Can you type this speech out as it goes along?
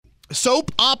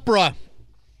Soap opera.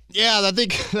 Yeah, I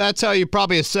think that's how you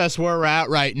probably assess where we're at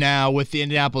right now with the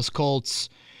Indianapolis Colts.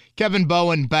 Kevin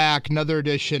Bowen back, another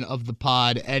edition of the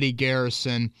pod. Eddie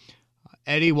Garrison.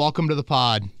 Eddie, welcome to the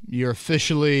pod. You're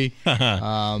officially,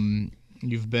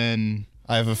 you've been...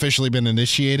 I've officially been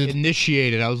initiated?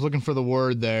 Initiated. I was looking for the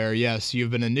word there. Yes,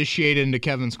 you've been initiated into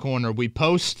Kevin's Corner. We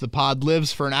post, the pod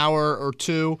lives for an hour or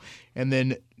two, and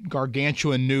then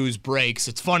gargantuan news breaks.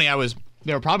 It's funny,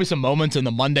 there were probably some moments in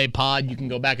the Monday pod you can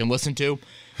go back and listen to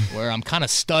where I'm kind of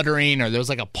stuttering or there was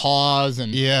like a pause,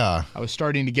 and yeah, I was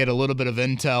starting to get a little bit of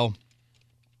intel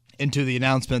into the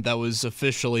announcement that was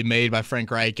officially made by Frank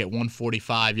Reich at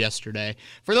 1:45 yesterday.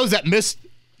 For those that missed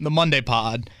the Monday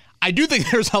pod, I do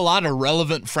think there's a lot of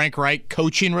relevant Frank Reich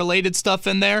coaching-related stuff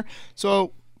in there,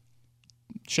 so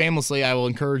shamelessly, I will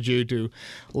encourage you to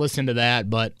listen to that,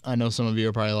 but I know some of you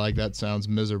are probably like, that sounds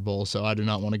miserable, so I do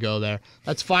not want to go there.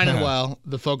 That's fine and well.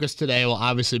 The focus today will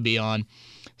obviously be on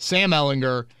Sam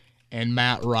Ehlinger and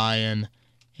Matt Ryan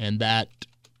and that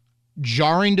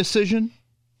jarring decision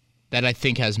that I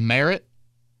think has merit.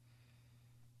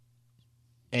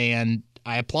 And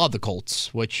I applaud the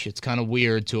Colts, which it's kind of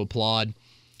weird to applaud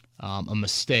a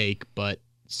mistake, but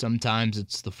sometimes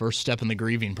it's the first step in the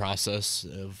grieving process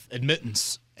of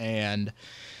admittance, and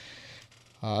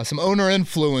some owner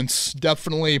influence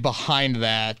definitely behind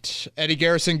that. Eddie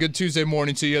Garrison, good Tuesday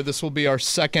morning to you. This will be our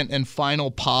second and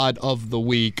final pod of the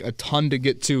week. A ton to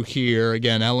get to here.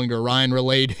 Again, Ehlinger, Ryan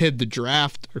related, the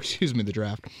draft.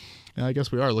 I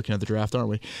guess we are looking at the draft, aren't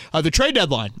we? The trade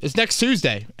deadline is next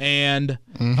Tuesday, and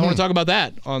I want to talk about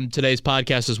that on today's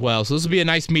podcast as well. So this will be a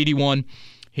nice meaty one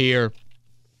here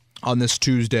on this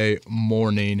Tuesday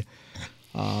morning.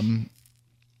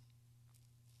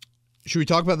 Should we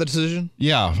talk about the decision?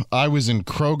 Yeah, I was in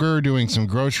Kroger doing some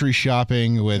grocery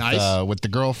shopping with the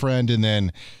girlfriend, and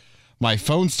then my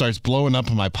phone starts blowing up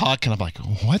in my pocket, and I'm like,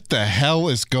 what the hell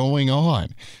is going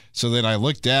on? So then I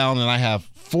look down, and I have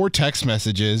 4 text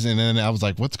messages, and then I was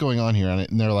like, what's going on here?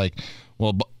 And they're like,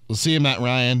 well, see you, Matt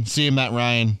Ryan,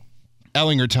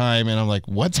 Ehlinger time, and I'm like,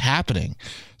 what's happening?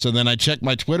 So then I checked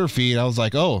my Twitter feed. I was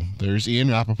like, oh, there's Ian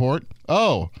Rappaport.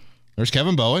 Oh, there's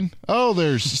Kevin Bowen. Oh,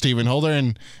 there's Stephen Holder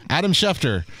and Adam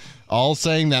Schefter, all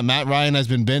saying that Matt Ryan has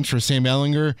been benched for Sam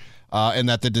Ehlinger, and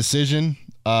that the decision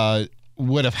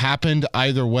would have happened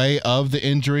either way of the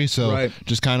injury. So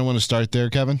Just kind of want to start there,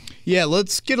 Kevin. Yeah,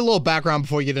 let's get a little background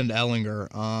before we get into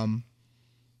Ehlinger.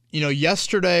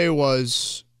 Yesterday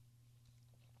was,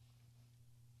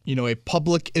 a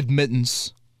public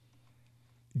admittance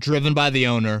driven by the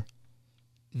owner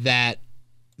that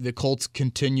the Colts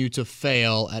continue to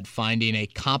fail at finding a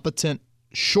competent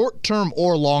short-term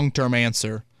or long-term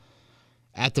answer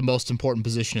at the most important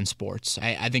position in sports.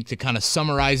 I think to kind of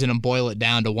summarize it and boil it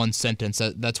down to one sentence,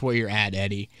 that's where you're at,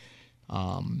 Eddie.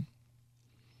 The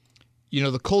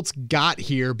Colts got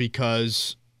here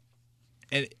because,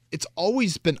 and it's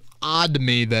always been odd to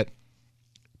me that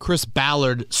Chris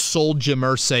Ballard sold Jim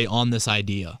Irsay on this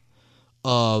idea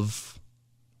of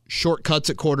shortcuts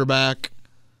at quarterback,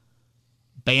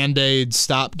 Band-Aid,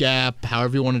 stopgap,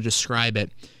 however you want to describe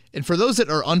it. And for those that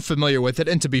are unfamiliar with it,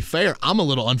 and to be fair, I'm a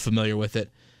little unfamiliar with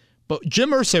it, but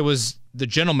Jim Irsay was the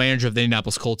general manager of the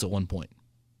Indianapolis Colts at one point.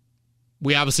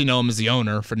 We obviously know him as the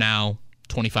owner for now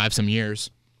 25-some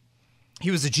years. He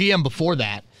was the GM before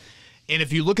that. And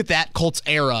if you look at that Colts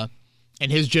era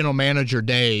and his general manager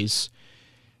days,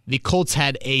 the Colts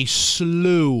had a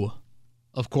slew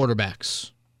of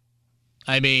quarterbacks.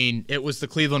 I mean, it was the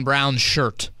Cleveland Browns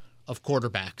shirt of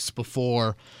quarterbacks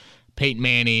before Peyton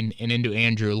Manning and into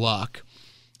Andrew Luck.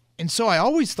 And so I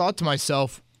always thought to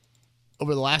myself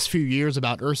over the last few years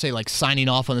about Irsay signing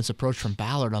off on this approach from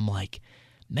Ballard. I'm like,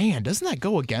 man, doesn't that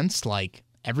go against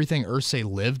everything Irsay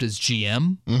lived as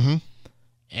GM? Mm-hmm.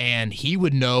 And he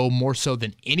would know more so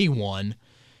than anyone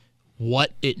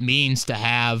what it means to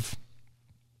have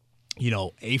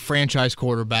a franchise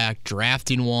quarterback,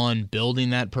 drafting one, building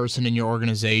that person in your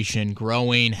organization,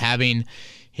 growing, having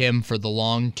him for the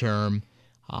long term.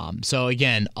 So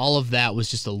again, all of that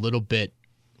was just a little bit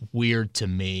weird to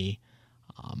me.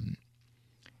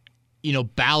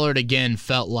 Ballard again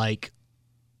felt like,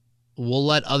 we'll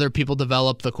let other people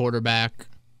develop the quarterback.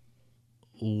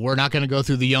 We're not going to go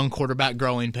through the young quarterback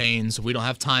growing pains. We don't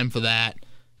have time for that.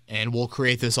 And we'll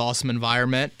create this awesome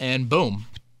environment, and boom,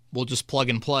 we'll just plug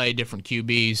and play different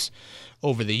QBs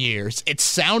over the years. It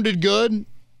sounded good.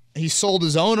 He sold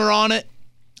his owner on it,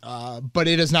 but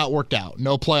it has not worked out.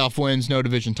 No playoff wins, no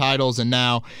division titles, and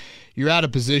now you're at a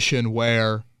position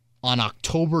where on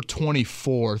October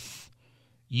 24th,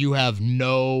 you have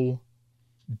no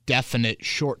definite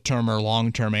short-term or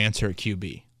long-term answer at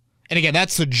QB. And again,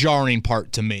 that's the jarring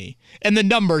part to me. And the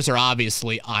numbers are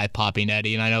obviously eye-popping,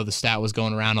 Eddie. And I know the stat was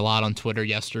going around a lot on Twitter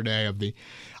yesterday of the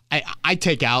I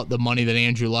take out the money that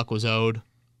Andrew Luck was owed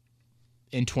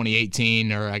in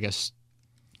 2018, or I guess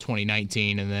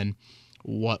 2019, and then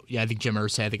I think Jim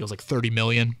Irsay, I think it was like $30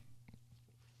 million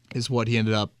is what he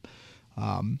ended up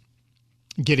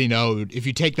getting owed. If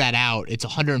you take that out, it's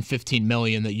 $115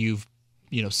 million that you've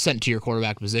sent to your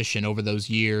quarterback position over those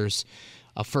years.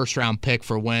 A first-round pick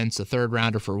for Wentz, a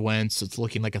third-rounder for Wentz. It's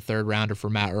looking like a third-rounder for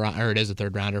Matt Ryan, or it is a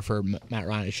third-rounder for Matt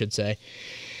Ryan, I should say.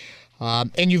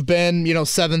 And you've been,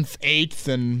 7th, 8th,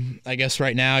 and I guess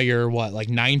right now you're, like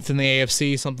 9th in the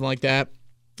AFC, something like that.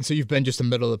 So you've been just a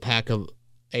middle-of-the-pack of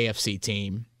AFC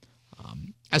team.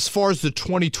 As far as the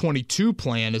 2022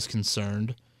 plan is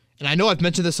concerned, and I know I've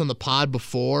mentioned this on the pod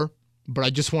before, but I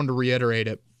just wanted to reiterate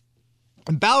it.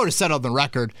 And Ballard has said on the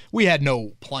record, we had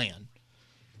no plan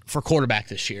for quarterback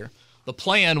this year. The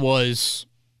plan was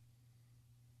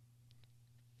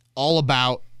all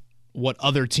about what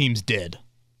other teams did,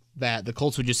 that the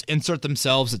Colts would just insert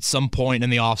themselves at some point in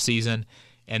the offseason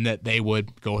and that they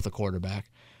would go with a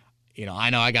quarterback. I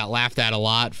know I got laughed at a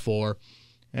lot for,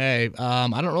 hey, I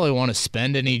don't really want to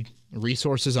spend any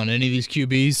resources on any of these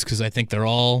QBs because I think they're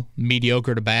all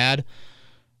mediocre to bad.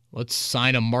 Let's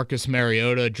sign a Marcus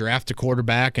Mariota, draft a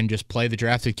quarterback, and just play the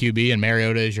drafted QB, and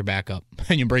Mariota is your backup.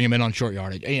 And you bring him in on short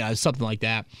yardage. Something like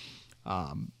that.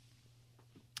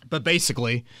 But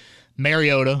basically,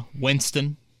 Mariota,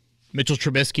 Winston, Mitchell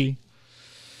Trubisky,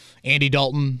 Andy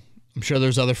Dalton. I'm sure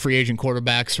there's other free agent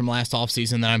quarterbacks from last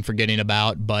offseason that I'm forgetting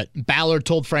about. But Ballard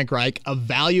told Frank Reich,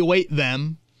 evaluate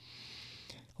them.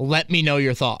 Let me know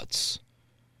your thoughts.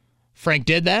 Frank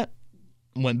did that.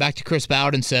 Went back to Chris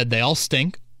Ballard and said, they all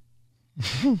stink.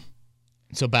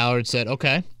 So Ballard said,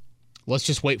 okay, let's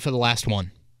just wait for the last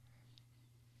one.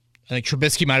 I think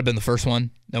Trubisky might have been the first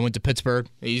one that went to Pittsburgh.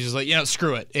 He's just like,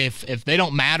 screw it. If they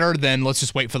don't matter, then let's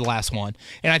just wait for the last one.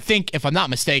 And I think, if I'm not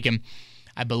mistaken,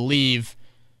 I believe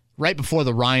right before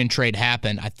the Ryan trade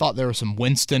happened, I thought there were some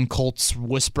Winston Colts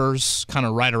whispers kind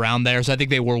of right around there. So I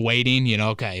think they were waiting,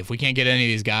 okay, if we can't get any of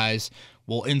these guys,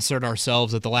 we'll insert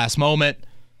ourselves at the last moment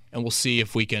and we'll see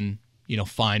if we can,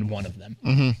 find one of them.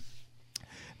 Mm-hmm.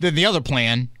 Then the other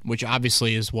plan, which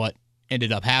obviously is what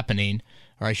ended up happening,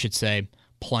 or I should say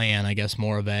plan, I guess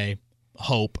more of a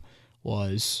hope,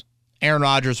 was Aaron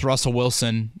Rodgers, Russell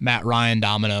Wilson, Matt Ryan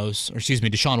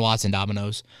Deshaun Watson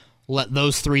dominoes. Let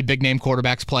those three big-name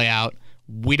quarterbacks play out.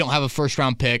 We don't have a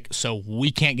first-round pick, so we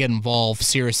can't get involved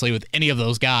seriously with any of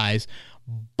those guys.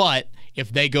 But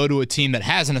if they go to a team that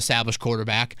has an established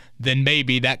quarterback, then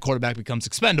maybe that quarterback becomes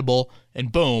expendable,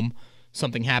 and boom,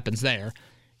 something happens there.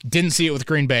 Didn't see it with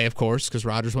Green Bay, of course, because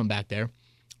Rodgers went back there.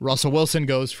 Russell Wilson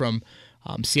goes from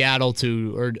Seattle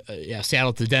to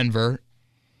Denver.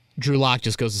 Drew Lock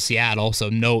just goes to Seattle, so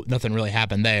nothing really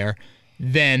happened there.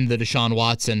 Then the Deshaun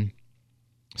Watson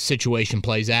situation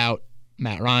plays out.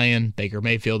 Matt Ryan, Baker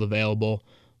Mayfield available.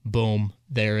 Boom,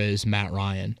 there is Matt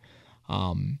Ryan.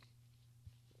 I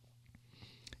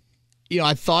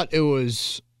thought it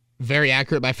was very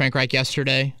accurate by Frank Reich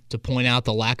yesterday to point out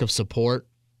the lack of support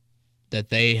that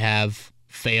they have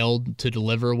failed to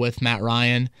deliver with Matt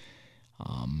Ryan.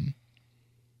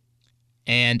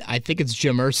 And I think it's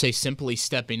Jim Irsay simply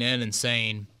stepping in and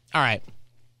saying, all right,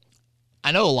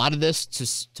 I know a lot of this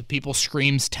to people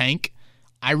screams tank.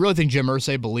 I really think Jim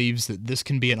Irsay believes that this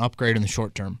can be an upgrade in the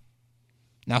short term.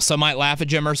 Now, some might laugh at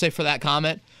Jim Irsay for that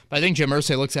comment, but I think Jim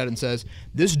Irsay looks at it and says,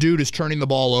 this dude is turning the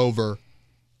ball over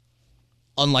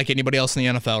unlike anybody else in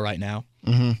the NFL right now.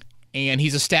 Mm-hmm. And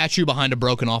he's a statue behind a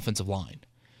broken offensive line.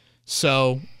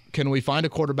 So can we find a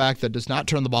quarterback that does not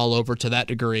turn the ball over to that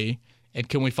degree? And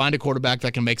can we find a quarterback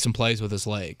that can make some plays with his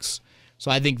legs?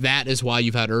 So I think that is why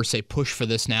you've had Irsay push for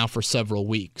this now for several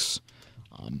weeks.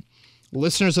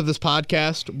 Listeners of this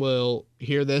podcast will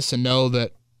hear this and know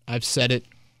that I've said it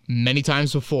many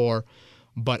times before,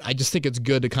 but I just think it's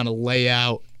good to kind of lay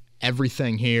out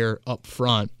everything here up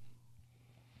front.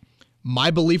 My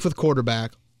belief with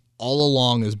quarterback all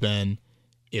along has been,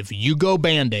 if you go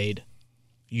Band-Aid,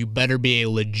 you better be a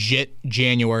legit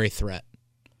January threat.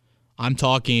 I'm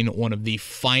talking one of the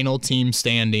final teams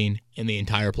standing in the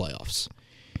entire playoffs.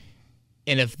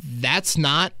 And if that's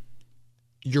not,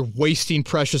 you're wasting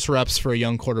precious reps for a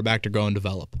young quarterback to go and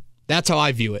develop. That's how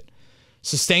I view it.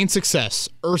 Sustained success.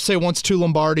 Irsay wants 2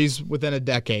 Lombardis within a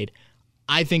decade.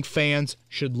 I think fans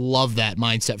should love that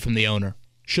mindset from the owner.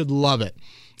 Should love it.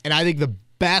 And I think the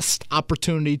best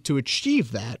opportunity to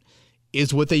achieve that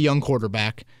is with a young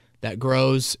quarterback that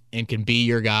grows and can be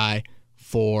your guy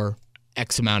for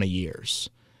X amount of years.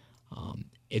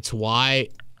 It's why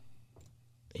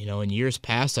in years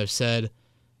past, I've said,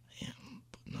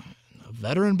 a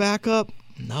veteran backup?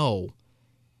 No.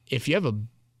 If you have a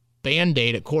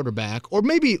Band-Aid at quarterback, or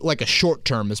maybe like a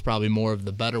short-term is probably more of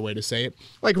the better way to say it,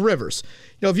 like Rivers.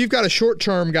 If you've got a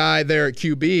short-term guy there at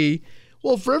QB,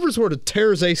 well, if Rivers were to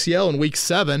tear his ACL in week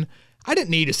 7, I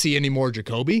didn't need to see any more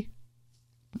Jacoby.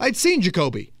 I'd seen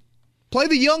Jacoby. Play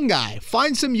the young guy.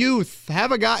 Find some youth.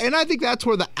 Have a guy. And I think that's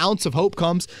where the ounce of hope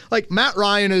comes. Like, Matt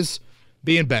Ryan is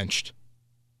being benched.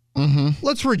 Mm-hmm.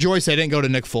 Let's rejoice they didn't go to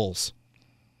Nick Foles.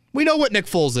 We know what Nick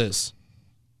Foles is.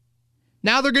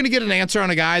 Now they're going to get an answer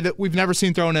on a guy that we've never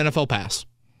seen throw an NFL pass.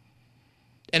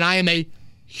 And I am a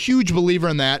huge believer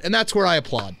in that, and that's where I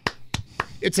applaud.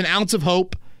 It's an ounce of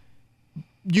hope.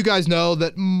 You guys know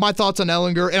that my thoughts on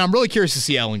Ehlinger, and I'm really curious to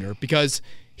see Ehlinger because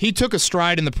he took a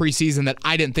stride in the preseason that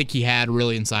I didn't think he had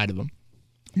really inside of him.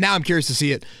 Now I'm curious to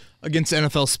see it against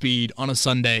NFL speed on a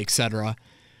Sunday, etc.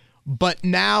 But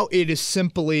now it is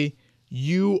simply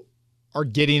you are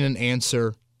getting an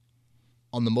answer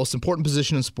on the most important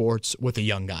position in sports with a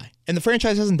young guy. And the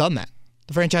franchise hasn't done that.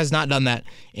 The franchise has not done that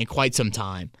in quite some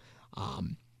time.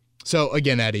 So,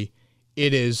 again, Eddie,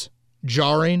 it is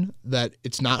jarring that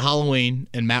it's not Halloween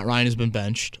and Matt Ryan has been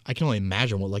benched. I can only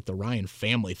imagine what, the Ryan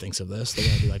family thinks of this. They're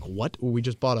going to be like, what? We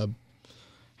just bought a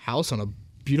house on a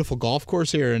beautiful golf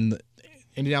course here in the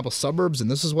Indianapolis suburbs,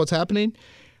 and this is what's happening?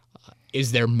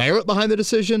 Is there merit behind the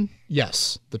decision?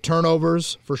 Yes. The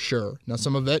turnovers, for sure. Now,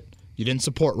 some of it, you didn't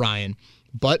support Ryan.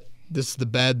 But this is the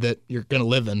bed that you're going to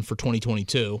live in for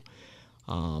 2022.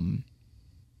 And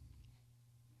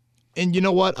you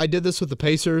know what? I did this with the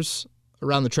Pacers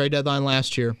around the trade deadline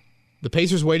last year. The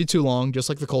Pacers waited too long, just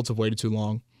like the Colts have waited too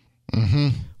long. Mm-hmm.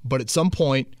 But at some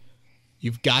point,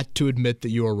 you've got to admit that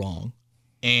you are wrong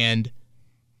and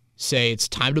say it's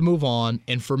time to move on.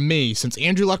 And for me, since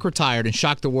Andrew Luck retired and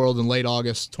shocked the world in late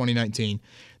August 2019,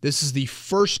 this is the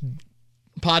first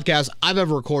podcast I've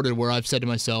ever recorded where I've said to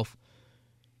myself,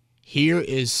 here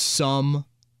is some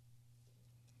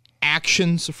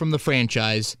actions from the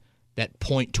franchise that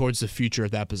point towards the future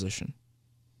of that position.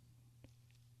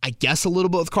 I guess a little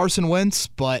bit with Carson Wentz,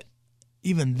 but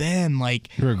even then,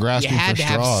 you were grasping you had for to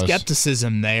straws. have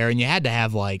skepticism there, and you had to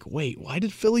have wait, why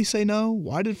did Philly say no?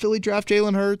 Why did Philly draft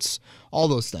Jalen Hurts? All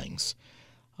those things.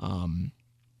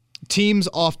 Teams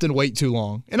often wait too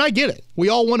long, and I get it. We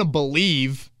all want to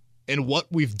believe in what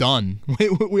we've done.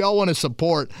 We all want to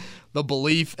support the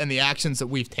belief and the actions that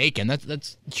we've taken.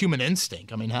 That's human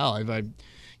instinct. I mean, hell, if I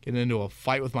get into a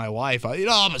fight with my wife, I'm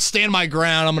going to stand my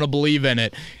ground. I'm going to believe in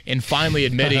it. And finally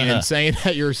admitting and saying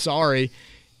that you're sorry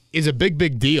is a big,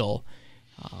 big deal.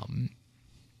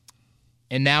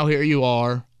 And now here you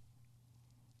are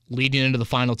leading into the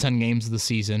final 10 games of the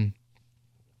season,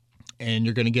 and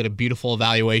you're going to get a beautiful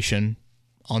evaluation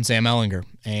on Sam Ehlinger,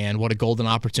 and what a golden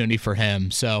opportunity for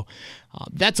him. So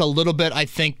that's a little bit, I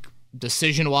think,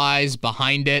 decision-wise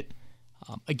behind it.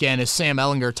 Again, is Sam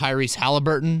Ehlinger Tyrese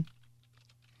Halliburton?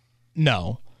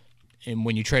 No. And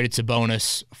when you traded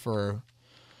Sabonis for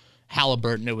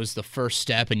Halliburton, it was the first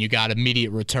step, and you got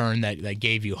immediate return that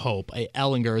gave you hope.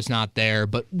 Ehlinger is not there,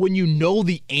 but when you know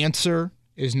the answer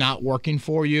is not working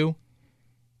for you,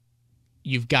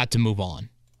 you've got to move on.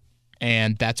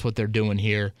 And that's what they're doing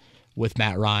here with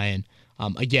Matt Ryan.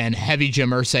 Again, heavy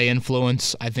Jim Irsay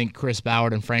influence. I think Chris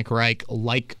Ballard and Frank Reich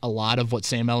like a lot of what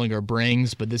Sam Ehlinger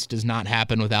brings, but this does not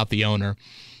happen without the owner.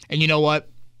 And you know what?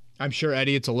 I'm sure,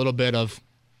 Eddie, it's a little bit of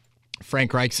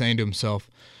Frank Reich saying to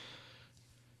himself,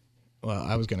 well,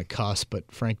 I was going to cuss,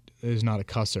 but Frank is not a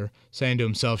cusser, saying to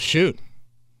himself, shoot,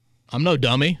 I'm no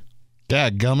dummy.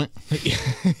 Dadgummit.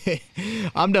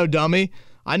 I'm no dummy.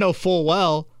 I know full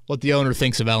well what the owner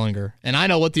thinks of Ehlinger, and I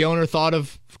know what the owner thought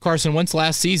of Carson Wentz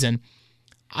last season.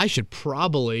 I should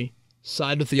probably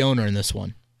side with the owner in this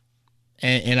one.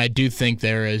 And I do think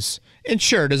there is, and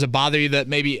sure, does it bother you that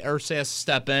maybe Irsay has to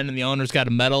step in and the owner's got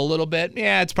to meddle a little bit?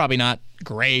 Yeah, it's probably not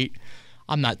great.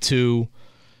 I'm not too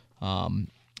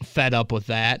fed up with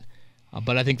that.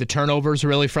 But I think the turnovers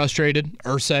really frustrated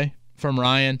Irsay from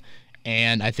Ryan,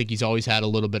 and I think he's always had a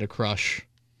little bit of crush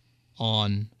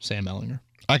on Sam Ehlinger.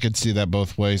 I could see that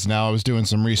both ways. Now, I was doing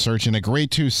some research, and a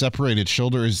grade 2 separated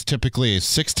shoulder is typically a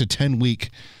 6 to 10 week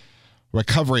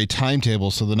recovery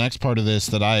timetable. So the next part of this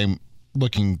that I'm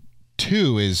looking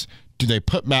to is, do they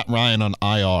put Matt Ryan on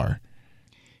IR?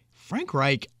 Frank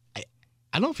Reich, I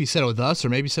don't know if he said it with us or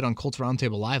maybe said on Colts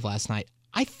Roundtable Live last night.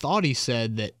 I thought he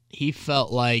said that he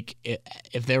felt like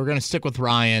if they were going to stick with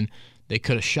Ryan, they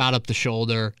could have shot up the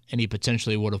shoulder and he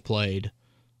potentially would have played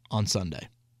on Sunday.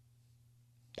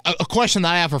 A question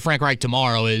that I have for Frank Reich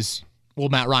tomorrow is, will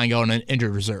Matt Ryan go on an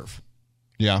injured reserve?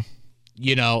 Yeah.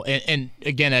 And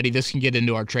again, Eddie, this can get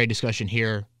into our trade discussion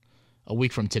here a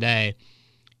week from today.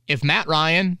 If Matt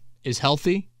Ryan is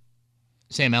healthy,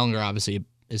 Sam Ehlinger obviously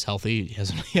is healthy.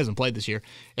 He hasn't played this year.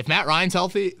 If Matt Ryan's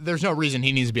healthy, there's no reason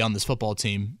he needs to be on this football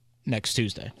team next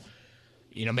Tuesday.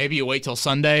 Maybe you wait till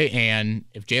Sunday, and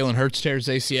if Jalen Hurts tears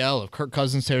ACL, if Kirk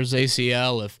Cousins tears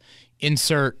ACL, if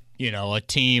insert, a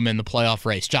team in the playoff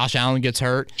race, Josh Allen gets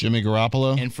hurt, Jimmy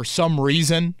Garoppolo, and for some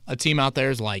reason a team out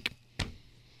there is like,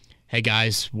 hey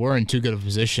guys, we're in too good a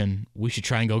position. We should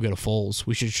try and go get a Foles.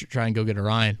 We should try and go get a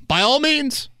Ryan. By all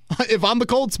means, if I'm the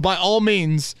Colts, by all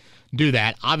means, do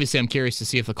that. Obviously, I'm curious to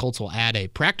see if the Colts will add a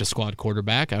practice squad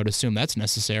quarterback. I would assume that's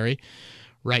necessary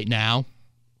right now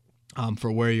for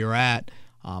where you're at.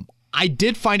 I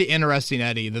did find it interesting,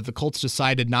 Eddie, that the Colts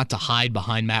decided not to hide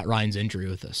behind Matt Ryan's injury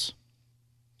with this.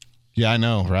 Yeah, I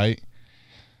know, right?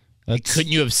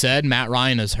 Couldn't you have said Matt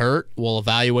Ryan is hurt? We'll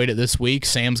evaluate it this week.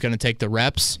 Sam's going to take the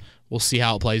reps. We'll see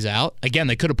how it plays out. Again,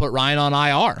 they could have put Ryan on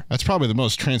IR. That's probably the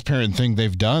most transparent thing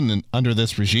they've done under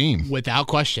this regime. Without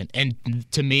question. And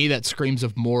to me, that screams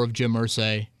of more of Jim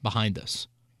Irsay behind this.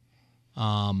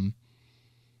 And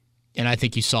I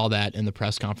think you saw that in the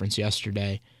press conference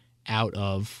yesterday out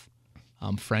of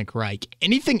Frank Reich.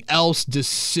 Anything else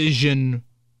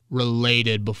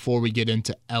decision-related before we get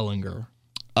into Ehlinger?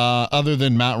 Other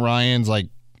than Matt Ryan's,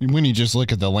 when you just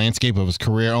look at the landscape of his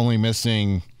career, only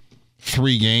missing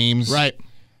 3 games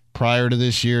prior to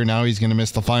this year. Now he's going to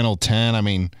miss the final 10. I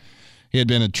mean, he had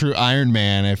been a true Iron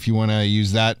Man, if you want to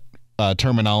use that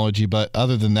terminology. But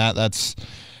other than that, that's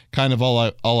kind of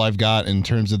all I've got in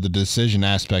terms of the decision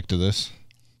aspect of this.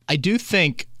 I do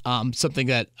think something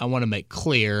that I want to make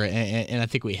clear, and I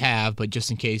think we have, but just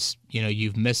in case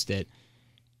you've missed it,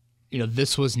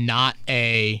 this was not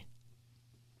a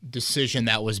decision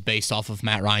that was based off of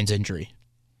Matt Ryan's injury.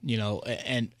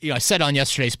 I said on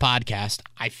yesterday's podcast,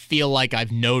 I feel like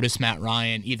I've noticed Matt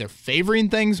Ryan either favoring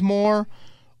things more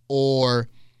or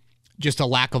just a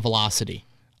lack of velocity.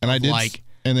 And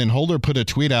and then Holder put a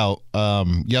tweet out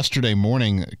yesterday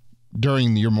morning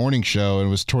during your morning show, and it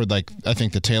was toward I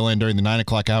think the tail end during the 9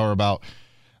 o'clock hour about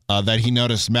that he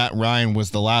noticed Matt Ryan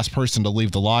was the last person to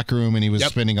leave the locker room, and he was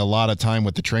spending a lot of time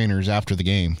with the trainers after the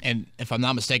game. And if I'm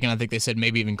not mistaken, I think they said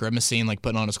maybe even grimacing,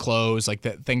 putting on his clothes,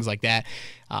 things like that.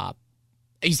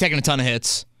 He's taking a ton of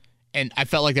hits, and I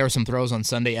felt like there were some throws on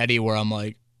Sunday, Eddie, where I'm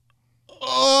like,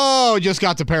 oh, just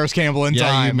got to Paris Campbell in time.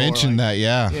 Yeah, you mentioned that,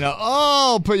 yeah.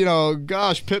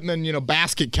 Gosh, Pittman,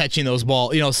 basket catching those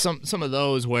balls. Some of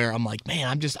those where I'm like,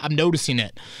 man, I'm noticing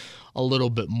it a little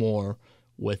bit more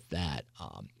with that.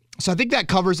 So I think that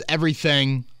covers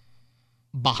everything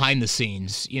behind the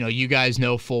scenes. You guys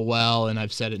know full well, and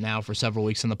I've said it now for several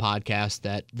weeks on the podcast,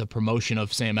 that the promotion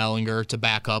of Sam Ehlinger to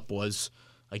backup was,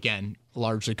 again,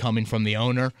 largely coming from the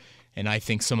owner, and I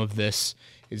think some of this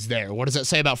is there. What does that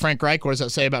say about Frank Reich? What does that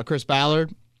say about Chris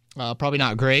Ballard? Probably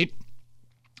not great.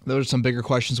 Those are some bigger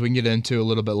questions we can get into a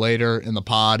little bit later in the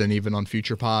pod and even on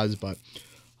future pods, but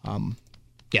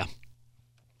yeah.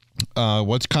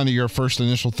 What's kind of your first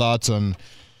initial thoughts on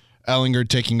Ehlinger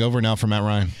taking over now for Matt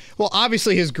Ryan? Well,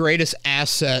 obviously his greatest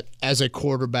asset as a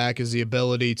quarterback is the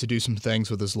ability to do some things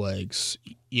with his legs.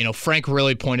 Frank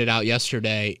really pointed out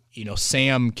yesterday,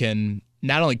 Sam can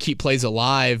not only keep plays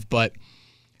alive, but,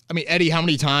 I mean, Eddie, how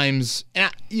many times,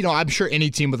 and I'm sure any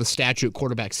team with a statute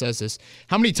quarterback says this,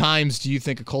 how many times do you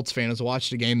think a Colts fan has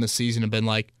watched a game this season and been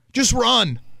like, just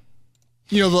run?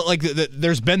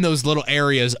 There's been those little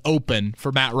areas open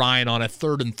for Matt Ryan on a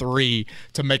 3rd and 3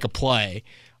 to make a play.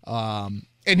 And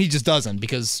he just doesn't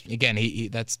because, again,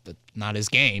 that's not his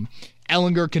game.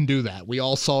 Ehlinger can do that. We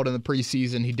all saw it in the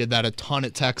preseason. He did that a ton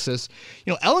at Texas.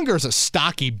 Ehlinger's a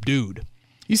stocky dude.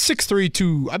 He's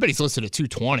 6'3", I bet he's listed at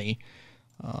 220.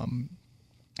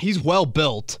 He's well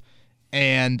built,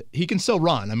 and he can still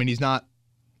run. I mean, he's not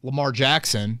Lamar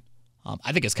Jackson.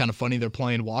 I think it's kind of funny they're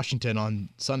playing Washington on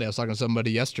Sunday. I was talking to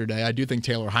somebody yesterday. I do think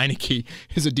Taylor Heineke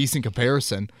is a decent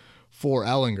comparison for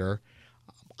Ehlinger.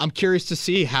 I'm curious to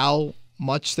see how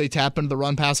much they tap into the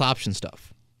run-pass option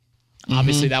stuff. Mm-hmm.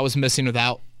 Obviously, that was missing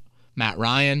without Matt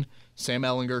Ryan. Sam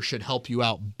Ehlinger should help you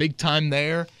out big time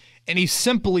there, and he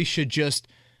simply should just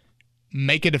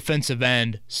make a defensive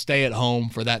end stay at home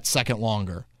for that second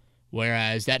longer.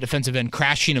 Whereas that defensive end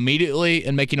crashing immediately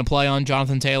and making a play on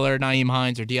Jonathan Taylor, Nyheim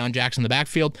Hines, or Deion Jackson in the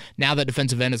backfield, now that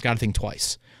defensive end has got to think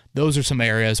twice. Those are some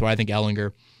areas where I think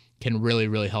Ehlinger can really,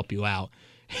 really help you out.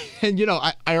 And,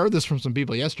 I heard this from some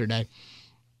people yesterday.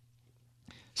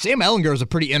 Sam Ehlinger is a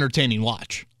pretty entertaining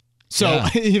watch. So,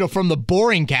 Yeah. From the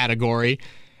boring category,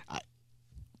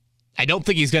 I don't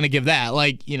think he's going to give that.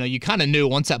 Like, you kind of knew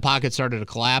once that pocket started to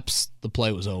collapse, the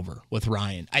play was over with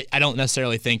Ryan. I don't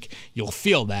necessarily think you'll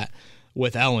feel that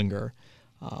with Ehlinger.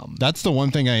 That's the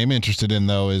one thing I am interested in,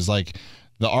 though, is like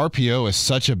the RPO is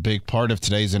such a big part of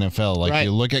today's NFL. Like, right.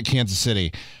 You look at Kansas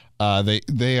City,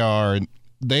 they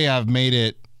have made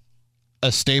it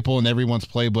a staple in everyone's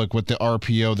playbook with the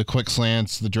RPO, the quick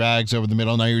slants, the drags over the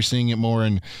middle. Now you're seeing it more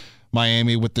in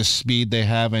Miami with the speed they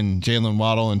have in Jalen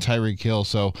Waddle and Tyreek Hill.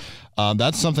 So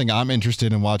that's something I'm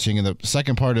interested in watching. And the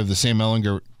second part of the Sam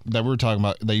Ehlinger that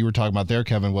you were talking about there,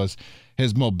 Kevin, was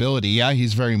his mobility. Yeah,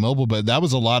 he's very mobile, but that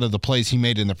was a lot of the plays he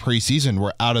made in the preseason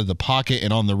were out of the pocket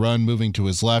and on the run, moving to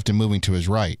his left and moving to his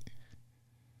right.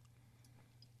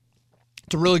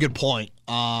 It's a really good point.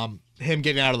 Him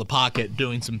getting out of the pocket,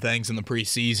 doing some things in the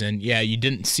preseason. Yeah, you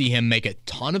didn't see him make a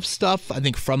ton of stuff, I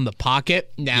think, from the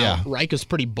pocket. Now, Reich is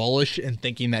pretty bullish in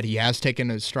thinking that he has taken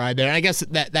a stride there. And I guess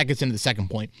that gets into the second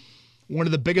point. One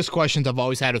of the biggest questions I've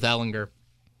always had with Ehlinger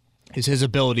is his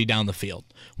ability down the field,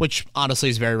 which honestly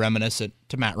is very reminiscent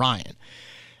to Matt Ryan.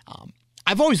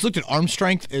 I've always looked at arm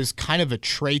strength as kind of a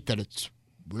trait that it's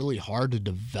really hard to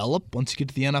develop once you get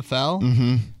to the NFL.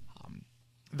 Mm-hmm.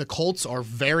 The Colts are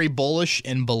very bullish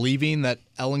in believing that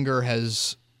Ehlinger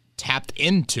has tapped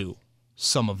into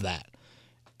some of that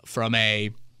from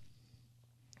a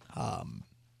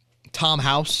Tom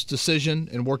House decision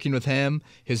and working with him.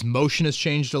 His motion has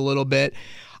changed a little bit.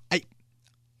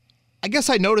 I guess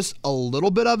I noticed a little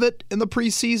bit of it in the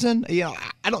preseason.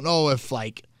 I don't know if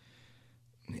I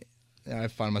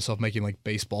find myself making like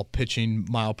baseball pitching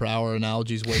mile per hour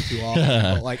analogies way too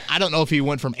often. But I don't know if he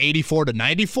went from 84 to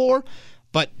 94.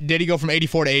 But did he go from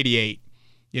 84 to 88?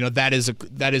 That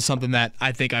is something that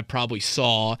I think I probably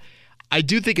saw. I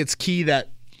do think it's key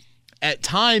that at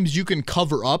times you can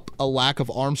cover up a lack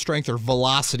of arm strength or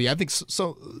velocity. I think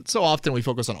so often we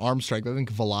focus on arm strength. I think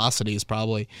velocity is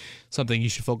probably something you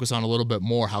should focus on a little bit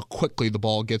more, how quickly the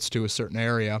ball gets to a certain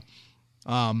area.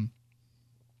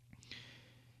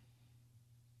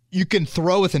 You can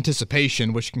throw with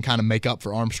anticipation, which can kind of make up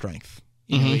for arm strength.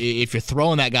 If you're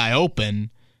throwing that guy open,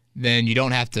 then you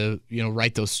don't have to,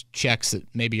 write those checks that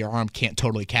maybe your arm can't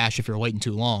totally cash if you're waiting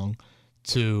too long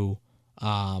to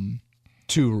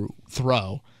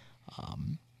throw.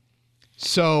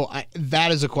 So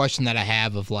that is a question that I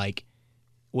have of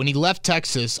when he left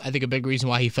Texas, I think a big reason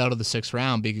why he fell to the 6th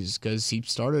round because he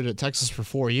started at Texas for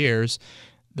 4 years.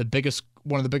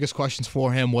 One of the biggest questions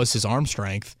for him was his arm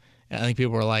strength. And I think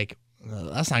people were like,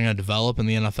 that's not going to develop in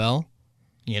the NFL.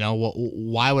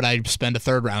 Why would I spend a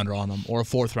 3rd rounder on him or a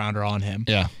 4th rounder on him?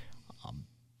 Yeah.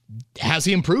 Has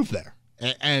he improved there?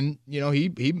 And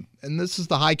he and this is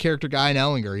the high character guy in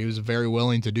Ehlinger. He was very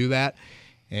willing to do that,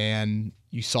 and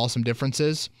you saw some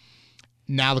differences.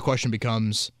 Now the question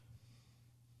becomes,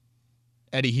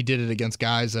 Eddie, he did it against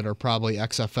guys that are probably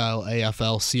XFL,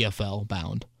 AFL, CFL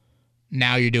bound.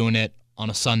 Now you're doing it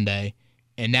on a Sunday,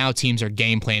 and now teams are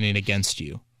game planning against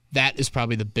you. That is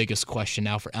probably the biggest question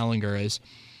now for Ehlinger is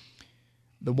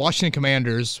the Washington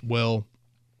Commanders will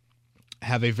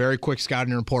have a very quick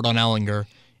scouting report on Ehlinger,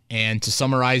 and to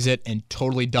summarize it and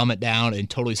totally dumb it down and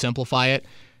totally simplify it,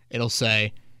 it'll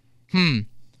say,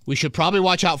 we should probably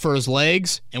watch out for his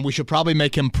legs, and we should probably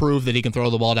make him prove that he can throw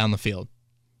the ball down the field.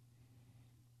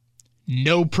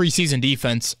 No preseason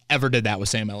defense ever did that with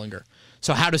Sam Ehlinger.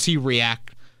 So how does he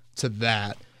react to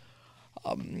that?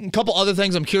 A couple other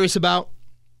things I'm curious about.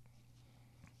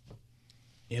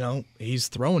 He's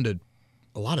thrown to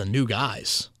a lot of new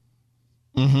guys.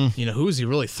 Mm-hmm. Who is he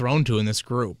really thrown to in this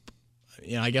group?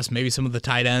 I guess maybe some of the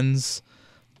tight ends,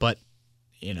 but,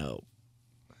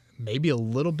 maybe a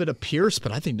little bit of Pierce,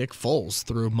 but I think Nick Foles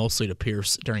threw mostly to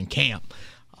Pierce during camp.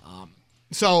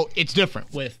 So it's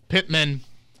different with Pittman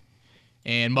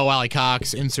and Mo Alley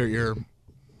Cox.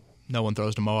 No one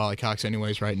throws to Mo Alley Cox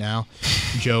anyways right now.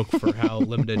 Joke for how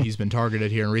limited he's been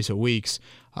targeted here in recent weeks.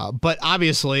 But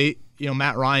obviously,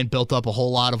 Matt Ryan built up a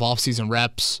whole lot of offseason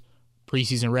reps,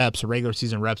 preseason reps, regular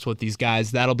season reps with these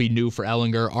guys. That'll be new for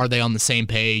Ehlinger. Are they on the same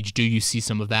page? Do you see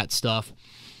some of that stuff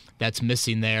that's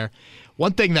missing there?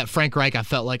 One thing that Frank Reich, I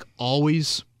felt like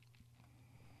always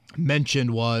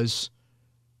mentioned was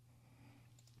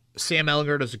Sam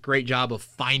Ehlinger does a great job of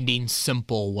finding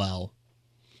simple well.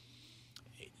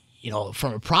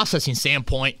 From a processing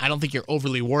standpoint, I don't think you're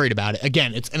overly worried about it.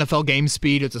 Again, it's NFL game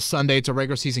speed. It's a Sunday. It's a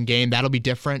regular season game. That'll be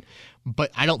different.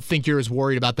 But I don't think you're as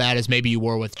worried about that as maybe you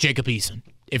were with Jacob Eason,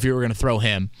 if you were going to throw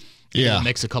him in the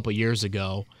mix a couple years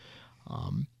ago.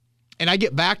 And I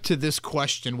get back to this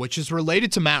question, which is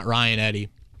related to Matt Ryan, Eddie.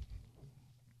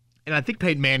 and I think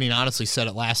Peyton Manning honestly said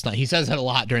it last night. He says it a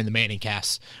lot during the Manning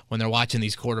casts when they're watching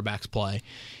these quarterbacks play.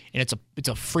 And it's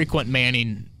a frequent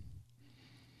Manning,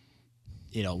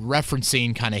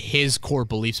 referencing kind of his core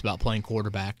beliefs about playing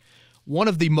quarterback. One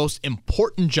of the most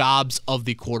important jobs of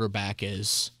the quarterback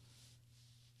is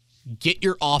get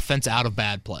your offense out of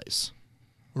bad plays.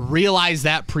 Realize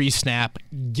that pre-snap,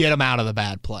 get them out of the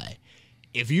bad play.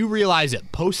 If you realize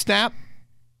it post-snap,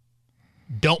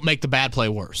 don't make the bad play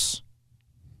worse.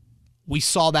 We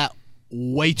saw that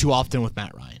way too often with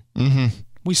Matt Ryan. Mm-hmm.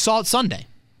 We saw it Sunday.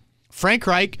 Frank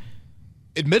Reich,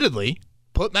 admittedly,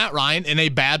 put Matt Ryan in a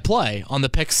bad play on the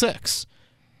pick six.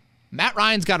 Matt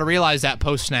Ryan's got to realize that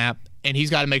post-snap, and he's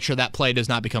got to make sure that play does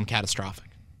not become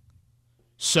catastrophic.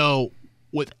 So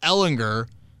with Ehlinger,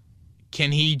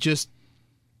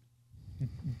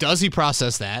 does he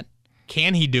process that?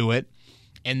 Can he do it?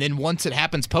 And then once it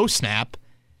happens post-snap,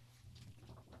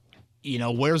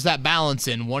 where's that balance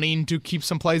in wanting to keep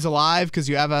some plays alive because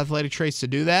you have athletic traits to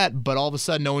do that, but all of a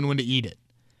sudden knowing when to eat it?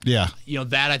 Yeah.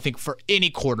 That I think for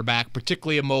any quarterback,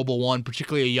 particularly a mobile one,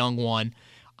 particularly a young one,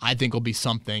 I think will be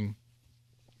something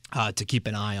to keep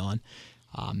an eye on.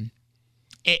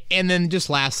 And then just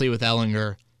lastly with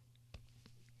Ehlinger,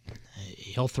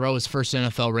 he'll throw his first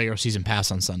NFL regular season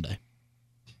pass on Sunday.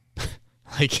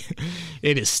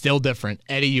 It is still different.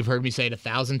 Eddie, you've heard me say it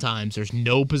 1,000 times. There's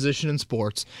no position in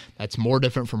sports that's more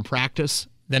different from practice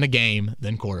than a game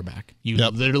than quarterback. You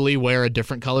literally wear a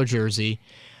different color jersey.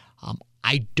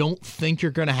 I don't think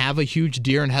you're going to have a huge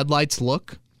deer in headlights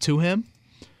look to him.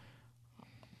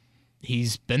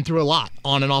 He's been through a lot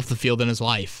on and off the field in his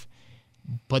life.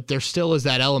 But there still is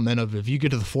that element of if you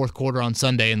get to the fourth quarter on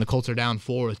Sunday and the Colts are down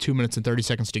 4 with 2 minutes and 30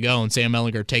 seconds to go and Sam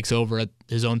Ehlinger takes over at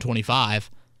his own 25,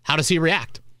 how does he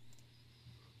react?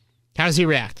 I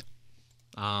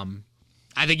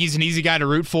think he's an easy guy to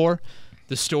root for.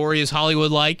 The story is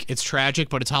Hollywood-like. It's tragic,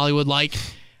 but it's Hollywood-like.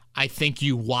 I think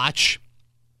you watch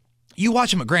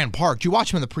him at Grand Park. You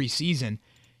watch him in the preseason.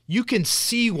 You can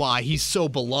see why he's so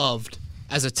beloved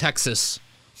as a Texas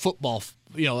football,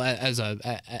 as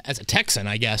a Texan,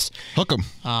 I guess. Hook 'em.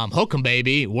 Hook 'em,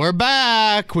 baby. We're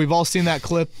back. We've all seen that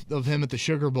clip of him at the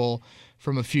Sugar Bowl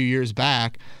from a few years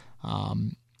back.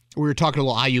 We were talking a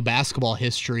little IU basketball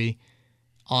history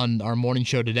on our morning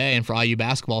show today, and for IU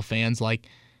basketball fans,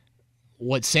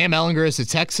 what Sam Ehlinger is to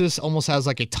Texas almost has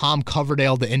like a Tom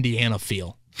Coverdale to Indiana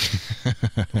feel.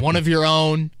 One of your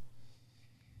own,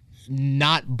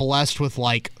 not blessed with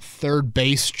third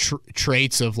base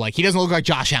traits of he doesn't look like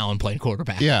Josh Allen playing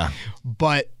quarterback. Yeah.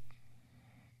 But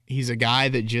he's a guy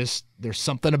that there's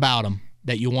something about him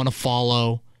that you want to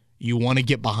follow, you want to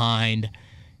get behind.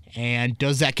 And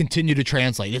does that continue to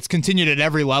translate? It's continued at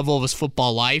every level of his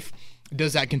football life.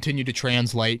 Does that continue to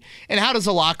translate? And how does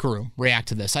the locker room react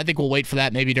to this? I think we'll wait for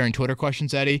that maybe during Twitter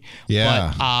questions, Eddie.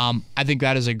 Yeah. But I think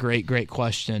that is a great, great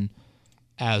question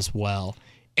as well.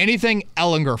 Anything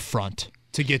Ehlinger front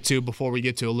to get to before we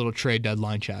get to a little trade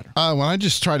deadline chatter? When I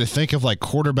just try to think of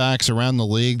quarterbacks around the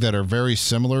league that are very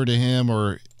similar to him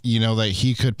or that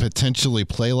he could potentially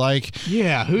play like.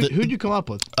 Yeah, who'd you come up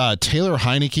with? Taylor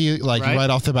Heineke, right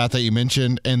off the bat that you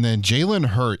mentioned, and then Jalen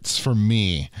Hurts for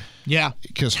me. Yeah.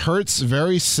 Because Hurts,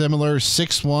 very similar,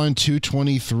 6'1",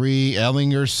 223.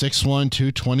 Ehlinger, 6'1",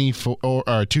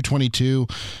 222.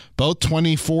 Both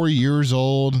 24 years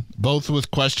old, both with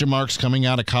question marks coming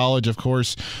out of college, of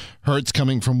course. Hurts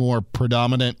coming from more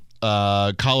predominant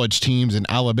college teams in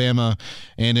Alabama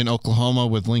and in Oklahoma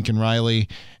with Lincoln Riley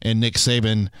and Nick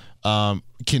Saban.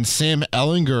 Can Sam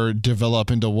Ehlinger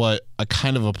develop into what a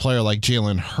kind of a player like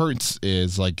Jalen Hurts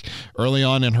is? Early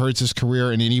on in Hurts'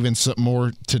 career and even some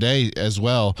more today as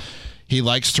well. He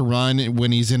likes to run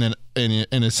when he's in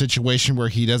a situation where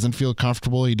he doesn't feel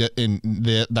comfortable.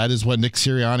 That is what Nick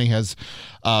Sirianni has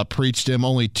preached him.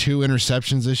 Only 2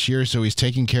 interceptions this year, so he's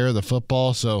taking care of the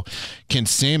football. So can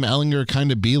Sam Ehlinger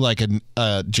kind of be like a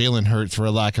Jalen Hurts, for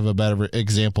a lack of a better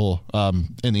example,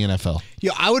 in the NFL?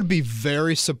 Yeah, I would be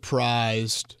very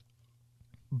surprised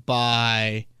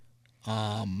by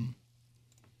if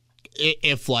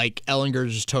Ehlinger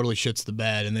just totally shits the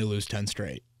bed and they lose 10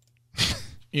 straight.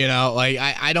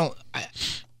 I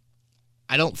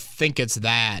don't think it's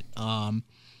that.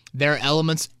 There are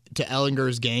elements to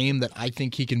Ehlinger's game that I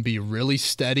think he can be really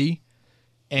steady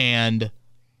and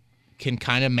can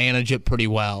kind of manage it pretty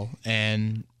well.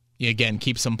 And again,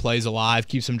 keep some plays alive,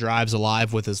 keep some drives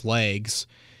alive with his legs.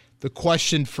 The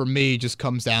question for me just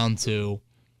comes down to,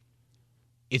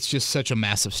 it's just such a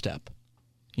massive step.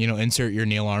 Insert your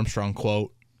Neil Armstrong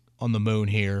quote on the moon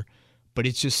here, but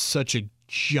it's just such a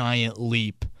giant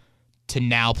leap to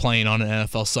now playing on an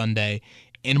NFL Sunday.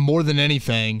 And more than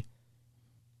anything,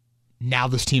 now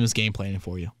this team is game planning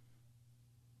for you.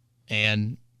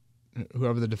 And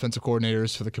whoever the defensive coordinator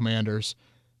is for the Commanders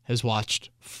has watched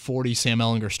 40 Sam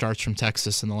Ehlinger starts from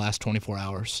Texas in the last 24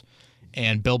 hours.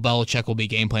 And Bill Belichick will be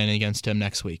game planning against him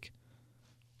next week.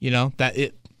 You know,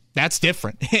 that's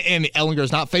different. And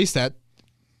Ehlinger's not faced that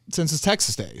since his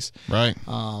Texas days. Right.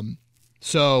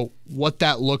 So what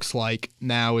that looks like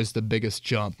now is the biggest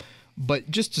jump. But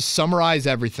just to summarize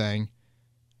everything,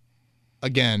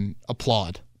 again,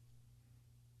 applaud.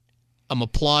 I'm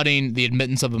applauding the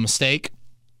admittance of a mistake,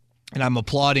 and I'm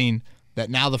applauding that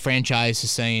now the franchise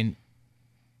is saying,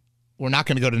 we're not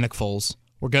going to go to Nick Foles.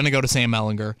 We're going to go to Sam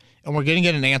Ehlinger, and we're going to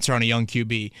get an answer on a young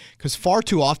QB. Because far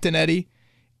too often, Eddie,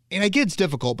 and I get it's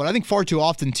difficult, but I think far too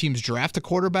often teams draft a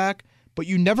quarterback, but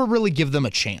you never really give them a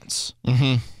chance.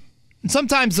 Mm-hmm. And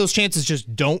sometimes those chances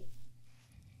just don't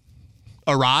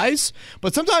arise,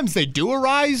 but sometimes they do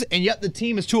arise, and yet the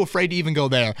team is too afraid to even go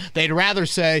there. They'd rather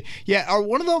say, yeah, are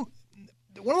one of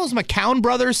those McCown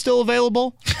brothers still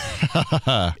available?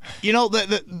 You know,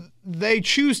 they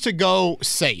choose to go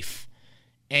safe.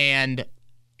 And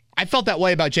I felt that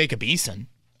way about Jacob Eason,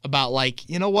 about like,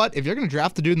 you know what, if you're going to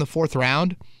draft the dude in the 4th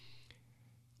round,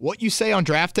 what you say on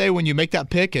draft day when you make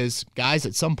that pick is, guys,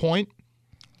 at some point,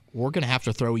 we're going to have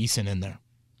to throw Eason in there.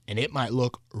 And it might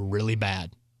look really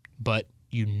bad, but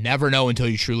you never know until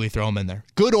you truly throw him in there.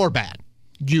 Good or bad.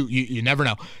 You never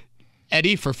know.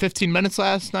 Eddie, for 15 minutes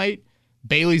last night,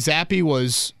 Bailey Zappi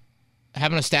was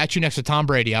having a statue next to Tom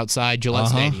Brady outside Gillette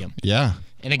Stadium. Yeah.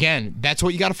 And again, that's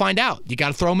what you got to find out. You got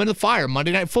to throw them into the fire.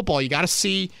 Monday Night Football, you got to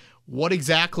see what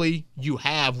exactly you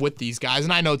have with these guys.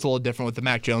 And I know it's a little different with the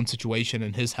Mac Jones situation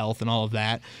and his health and all of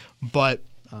that, but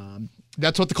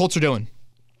that's what the Colts are doing.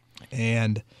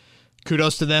 And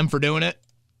kudos to them for doing it.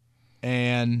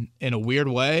 And in a weird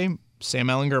way, Sam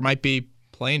Ehlinger might be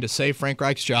playing to save Frank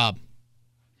Reich's job.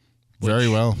 Very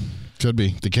well. Could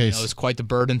be the case. It was quite the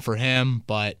burden for him,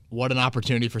 but what an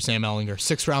opportunity for Sam Ehlinger.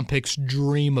 6th-round picks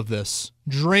dream of this.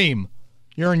 Dream.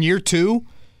 You're in year 2,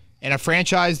 and a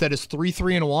franchise that is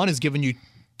 3-3-1 has given you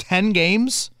 10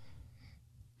 games.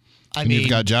 I mean, you've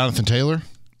got Jonathan Taylor.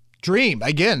 Dream.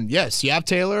 Again, yes, you have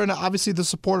Taylor, and obviously the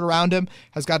support around him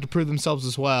has got to prove themselves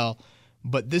as well.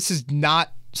 But this is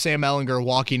not Sam Ehlinger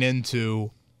walking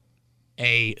into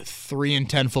a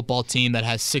 3-10 football team that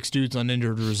has 6 dudes on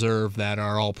injured reserve that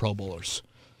are all Pro Bowlers.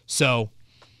 So,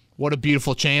 what a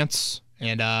beautiful chance,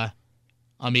 and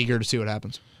I'm eager to see what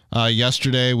happens.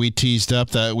 Yesterday, we teased up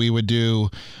that we would do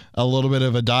a little bit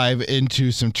of a dive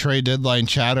into some trade deadline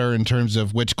chatter in terms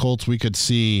of which Colts we could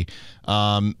see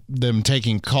them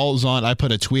taking calls on. I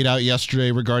put a tweet out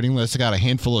yesterday regarding this. I got a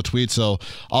handful of tweets, so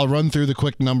I'll run through the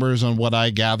quick numbers on what I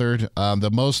gathered. The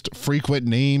most frequent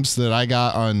names that I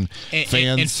got on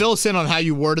fans. And fill us in on how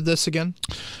you worded this again.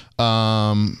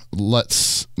 Let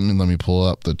me pull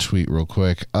up the tweet real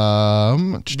quick.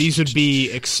 These would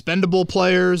be expendable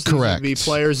players. Correct. These would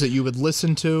be players that you would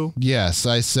listen to. Yes,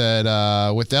 I said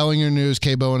with Ehlinger news,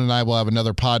 K. Bowen and I will have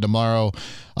another pod tomorrow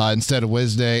instead of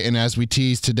Wednesday. And as we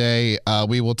tease today,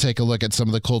 we will take a look at some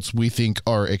of the Colts we think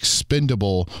are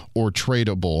expendable or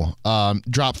tradable.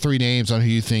 Drop 3 names on who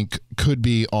you think could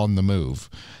be on the move.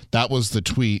 That was the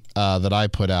tweet that I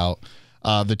put out.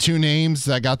 The 2 names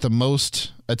that got the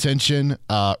most attention,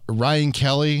 Ryan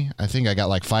Kelly, I think I got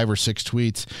like 5 or 6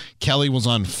 tweets. Kelly was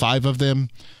on 5 of them.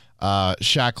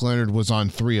 Shaq Leonard was on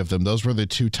 3 of them. Those were the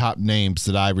 2 top names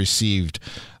that I received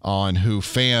on who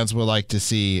fans would like to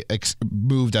see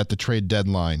moved at the trade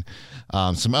deadline.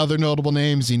 Some other notable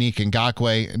names, Unique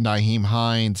Ngakoue, Nyheim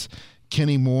Hines,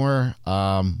 Kenny Moore.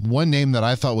 One name that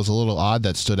I thought was a little odd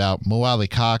that stood out, Mo Alley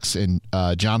Cox and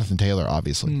Jonathan Taylor,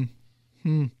 obviously.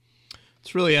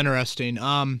 It's really interesting.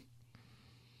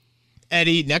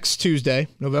 Eddie, next Tuesday,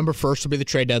 November 1st, will be the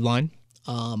trade deadline.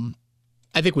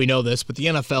 I think we know this, but the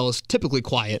NFL is typically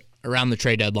quiet around the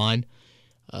trade deadline.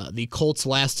 The Colts'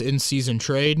 last in-season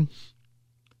trade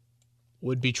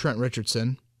would be Trent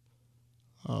Richardson.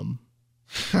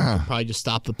 Probably just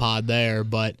stop the pod there,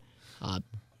 but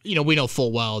we know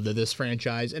full well that this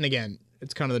franchise, and again,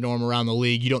 it's kind of the norm around the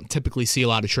league. You don't typically see a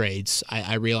lot of trades.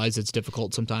 I realize it's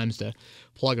difficult sometimes to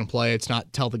plug and play. It's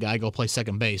not tell the guy go play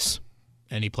second base,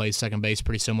 and he plays second base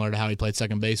pretty similar to how he played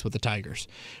second base with the Tigers,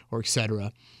 or et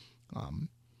cetera.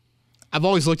 I've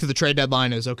always looked at the trade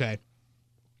deadline as, okay,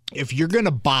 if you're going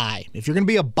to buy, if you're going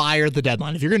to be a buyer at the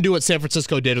deadline, if you're going to do what San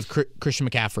Francisco did with Christian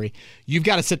McCaffrey, you've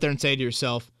got to sit there and say to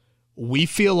yourself, we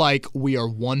feel like we are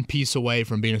one piece away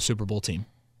from being a Super Bowl team,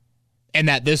 and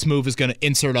that this move is going to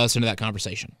insert us into that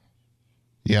conversation.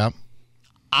 Yeah.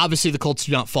 Obviously, the Colts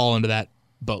do not fall into that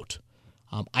boat.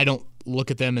 I don't look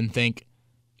at them and think,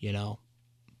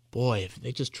 boy, if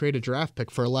they just trade a draft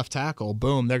pick for a left tackle,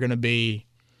 boom, they're going to be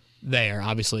there.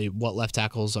 Obviously, what left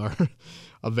tackles are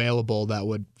available that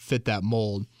would fit that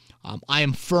mold. I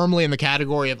am firmly in the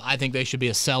category of I think they should be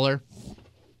a seller.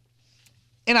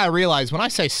 And I realize when I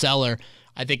say seller,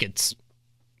 I think it's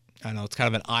kind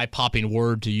of an eye-popping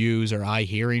word to use, or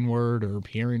eye-hearing word, or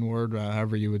hearing word,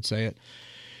 however you would say it.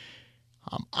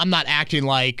 I'm not acting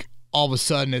like all of a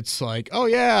sudden it's like, oh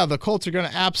yeah, the Colts are going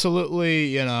to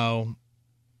absolutely,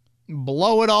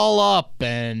 blow it all up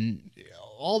and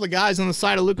all the guys on the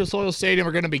side of Lucas Oil Stadium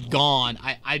are going to be gone.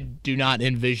 I do not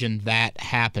envision that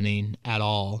happening at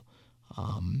all.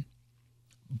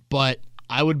 But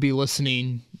I would be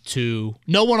listening to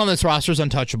no one on this roster is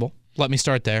untouchable. Let me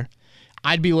start there.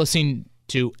 I'd be listening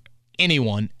to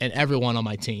anyone and everyone on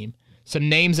my team. Some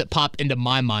names that pop into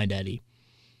my mind, Eddie.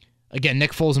 Again,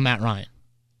 Nick Foles and Matt Ryan.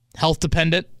 Health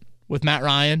dependent with Matt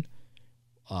Ryan.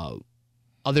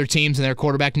 Other teams and their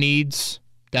quarterback needs,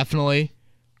 definitely.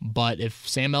 But if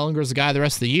Sam Ehlinger's the guy the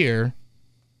rest of the year,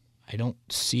 I don't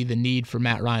see the need for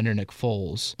Matt Ryan or Nick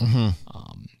Foles.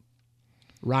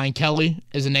 Ryan Kelly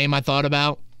is a name I thought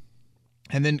about.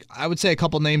 And then I would say a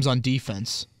couple names on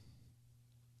defense.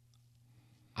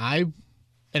 I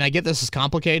get this is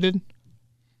complicated.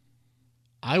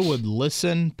 I would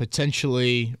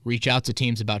potentially reach out to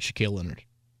teams about Shaquille Leonard.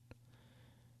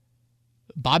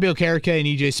 Bobby Okereke and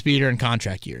EJ Speed are in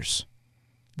contract years.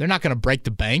 They're not going to break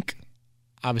the bank.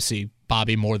 Obviously,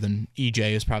 Bobby more than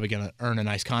EJ is probably going to earn a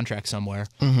nice contract somewhere.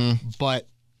 But,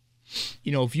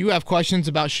 if you have questions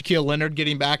about Shaquille Leonard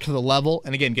getting back to the level,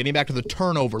 and again, getting back to the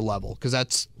turnover level, because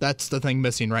that's the thing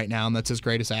missing right now, and that's his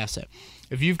greatest asset.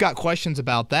 If you've got questions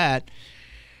about that,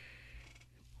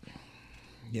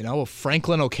 a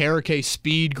Franklin Okereke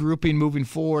Speed grouping moving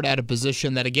forward at a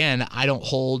position that, again, I don't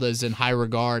hold as in high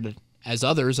regard as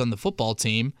others on the football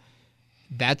team,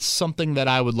 that's something that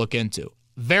I would look into.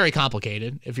 Very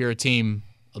complicated. If you're a team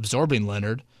absorbing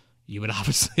Leonard, you would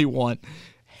obviously want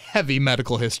heavy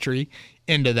medical history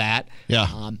into that.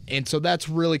 Yeah. And so that's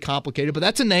really complicated. But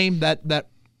that's a name that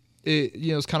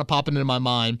is kind of popping into my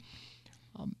mind.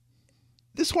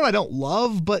 This one I don't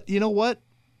love, but you know what?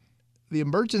 The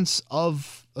emergence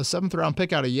of a 7th-round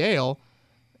pick out of Yale,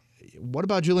 what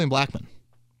about Julian Blackmon?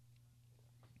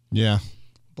 Yeah.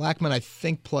 Blackmon, I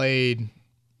think, played,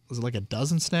 was it like a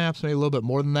dozen snaps, maybe a little bit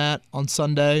more than that on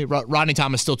Sunday. Rodney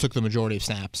Thomas still took the majority of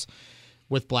snaps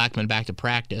with Blackmon back to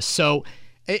practice. So,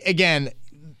 again,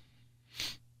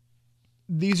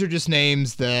 these are just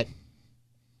names that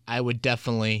I would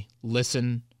definitely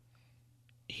listen,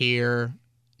 hear.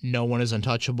 No one is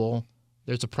untouchable.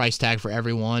 There's a price tag for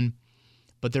everyone.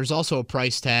 But there's also a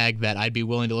price tag that I'd be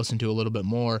willing to listen to a little bit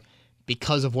more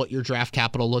because of what your draft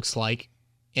capital looks like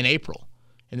in April.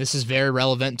 And this is very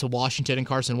relevant to Washington and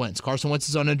Carson Wentz. Carson Wentz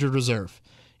is on injured reserve.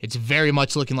 It's very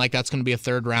much looking like that's going to be a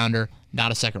 3rd-rounder,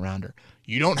 not a 2nd-rounder.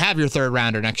 You don't have your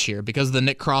 3rd-rounder next year because of the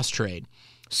Nick Cross trade.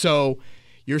 So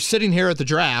you're sitting here at the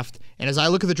draft, and as I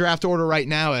look at the draft order right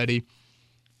now, Eddie,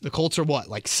 the Colts are what,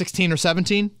 like 16 or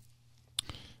 17?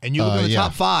 And you look at the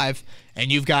top 5,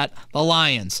 and you've got the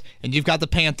Lions, and you've got the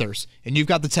Panthers, and you've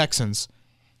got the Texans.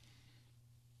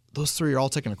 Those 3 are all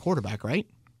taking a quarterback, right?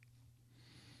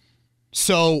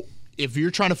 So if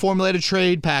you're trying to formulate a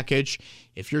trade package,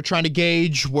 if you're trying to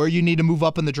gauge where you need to move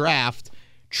up in the draft,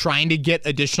 trying to get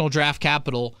additional draft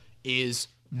capital is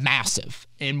massive.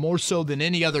 And more so than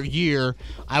any other year,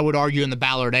 I would argue in the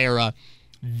Ballard era,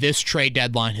 this trade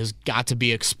deadline has got to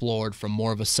be explored from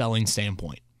more of a selling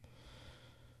standpoint.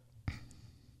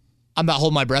 I'm not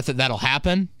holding my breath that that'll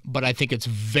happen, but I think it's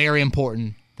very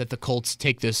important that the Colts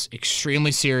take this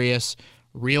extremely serious,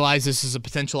 realize this is a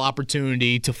potential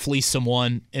opportunity to fleece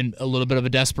someone in a little bit of a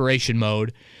desperation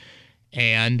mode,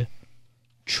 and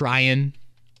try and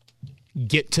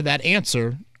get to that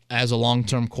answer as a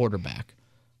long-term quarterback.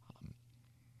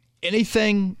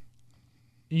 Anything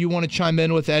you want to chime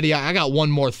in with, Eddie? I got one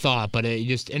more thought, but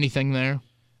just anything there?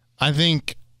 I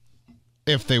think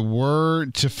if they were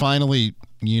to finally,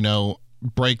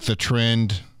 break the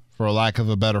trend, for a lack of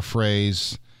a better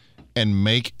phrase, and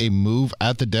make a move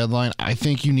at the deadline, I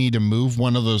think you need to move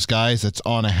one of those guys that's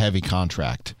on a heavy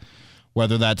contract,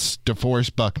 whether that's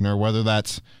DeForest Buckner, whether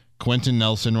that's Quentin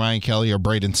Nelson, Ryan Kelly, or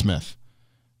Braden Smith.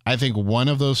 I think one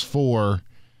of those 4,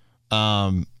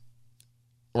 and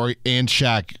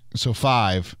Shaq, so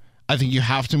 5. I think you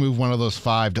have to move one of those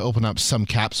 5 to open up some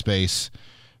cap space,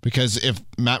 because if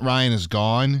Matt Ryan is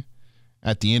gone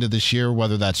at the end of this year,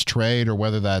 whether that's trade or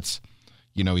whether that's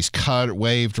he's cut,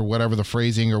 waived, or whatever the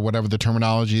phrasing or whatever the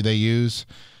terminology they use,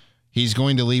 he's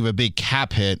going to leave a big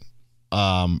cap hit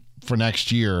for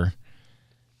next year.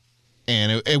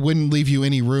 and it wouldn't leave you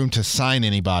any room to sign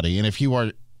anybody. And if you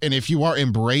are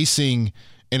embracing,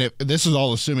 and this is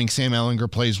all assuming Sam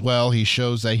Ehlinger plays well, he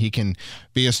shows that he can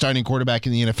be a starting quarterback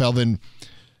in the NFL, then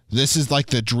this is like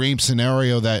the dream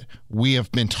scenario that we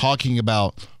have been talking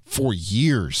about for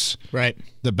years. Right.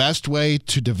 The best way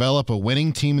to develop a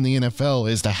winning team in the NFL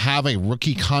is to have a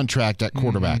rookie contract at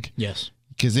quarterback. Mm-hmm. Yes.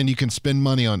 Because then you can spend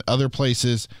money on other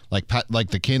places, like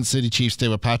the Kansas City Chiefs did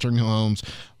with Patrick Mahomes,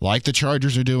 like the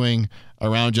Chargers are doing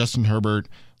around Justin Herbert,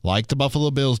 like the Buffalo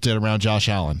Bills did around Josh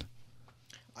Allen.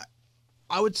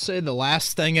 I would say the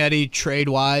last thing, Eddie,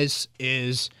 trade-wise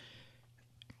is,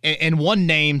 and one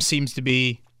name seems to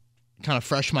be kind of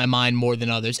fresh in my mind more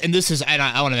than others, and this is, and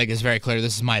I want to make this very clear,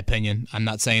 this is my opinion. I'm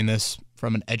not saying this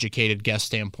from an educated guess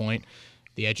standpoint.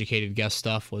 The educated guess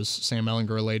stuff was Sam Ehlinger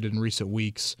related in recent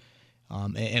weeks.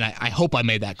 And I hope I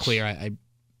made that clear.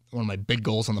 One of my big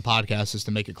goals on the podcast is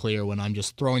to make it clear when I'm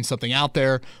just throwing something out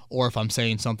there or if I'm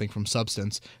saying something from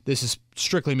substance. This is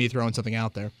strictly me throwing something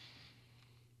out there.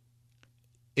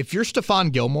 If you're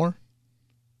Stephon Gilmore,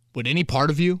 would any part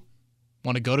of you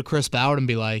want to go to Chris Ballard and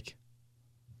be like,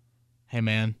 hey,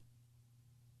 man,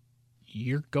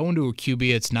 you're going to a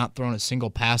QB that's not throwing a single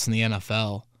pass in the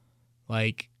NFL.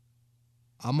 Like,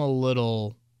 I'm a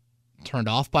little turned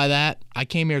off by that. I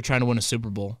came here trying to win a Super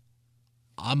Bowl.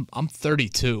 I'm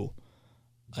 32.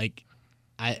 Like,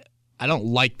 I don't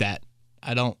like that.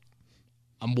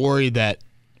 I'm worried that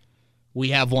we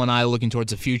have one eye looking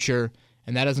towards the future,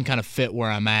 and that doesn't kind of fit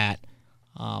where I'm at.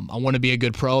 I want to be a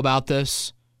good pro about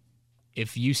this.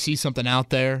 If you see something out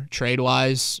there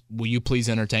trade-wise, will you please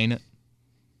entertain it?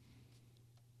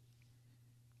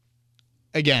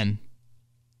 Again,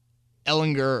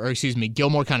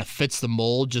 Gilmore kind of fits the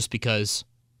mold just because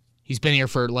he's been here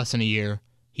for less than a year.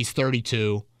 He's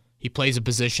 32. He plays a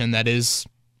position that is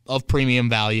of premium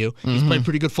value. Mm-hmm. He's played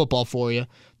pretty good football for you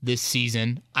this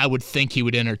season. I would think he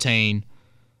would entertain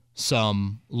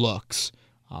some looks.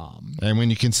 And when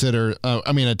you consider,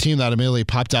 a team that immediately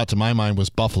popped out to my mind was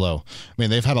Buffalo. I mean,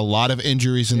 they've had a lot of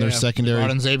injuries in their secondary.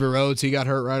 Brought in Xavier Rhodes, he got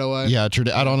hurt right away. Yeah,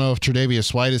 I don't know if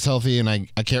Tre'Davious White is healthy, and I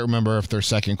can't remember if their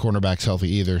second cornerback's healthy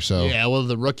either. So yeah, well,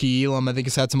 the rookie Elam, I think,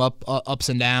 has had some ups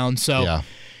and downs. So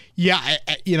yeah,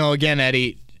 again,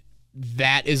 Eddie,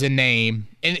 that is a name.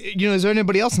 And is there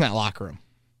anybody else in that locker room?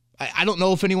 I don't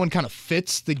know if anyone kind of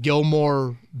fits the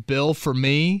Gilmore bill for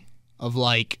me of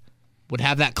like, would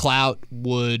have that clout,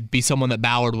 would be someone that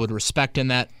Ballard would respect in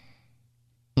that,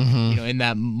 in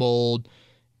that mold.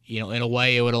 In a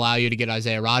way, it would allow you to get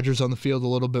Isaiah Rodgers on the field a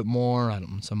little bit more.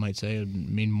 Some might say it would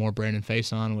mean more Brandon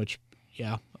Faison, which,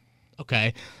 yeah,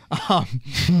 okay.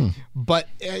 But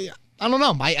I don't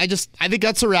know. I think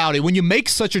that's a reality. When you make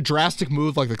such a drastic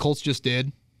move like the Colts just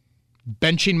did,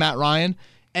 benching Matt Ryan,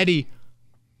 Eddie,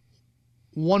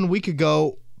 1 week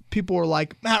ago, people were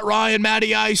like, Matt Ryan,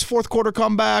 Matty Ice, fourth quarter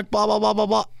comeback, blah, blah, blah, blah,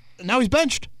 blah. Now he's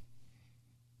benched.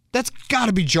 That's got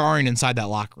to be jarring inside that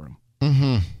locker room.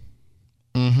 Mm-hmm.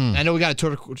 Mm-hmm. I know we got a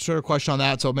Twitter question on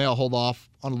that, so maybe I'll hold off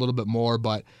on a little bit more.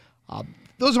 But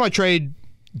those are my trade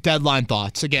deadline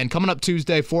thoughts. Again, coming up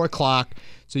Tuesday, 4 o'clock.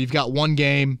 So you've got one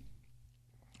game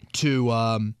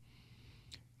to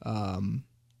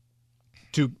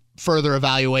further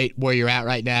evaluate where you're at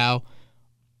right now.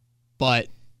 But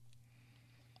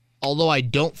although I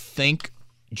don't think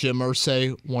Jim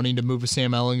Irsay wanting to move with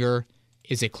Sam Ehlinger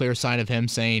is a clear sign of him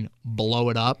saying blow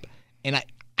it up, and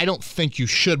I don't think you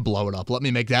should blow it up. Let me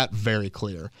make that very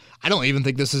clear. I don't even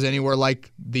think this is anywhere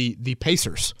like the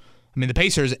Pacers. I mean, the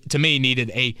Pacers, to me, needed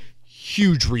a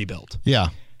huge rebuild. Yeah.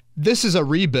 This is a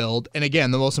rebuild, and again,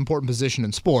 the most important position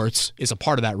in sports is a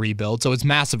part of that rebuild, so it's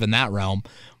massive in that realm.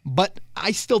 But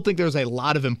I still think there's a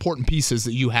lot of important pieces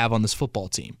that you have on this football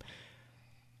team.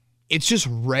 It's just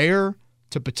rare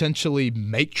to potentially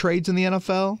make trades in the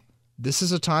NFL. This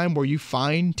is a time where you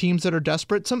find teams that are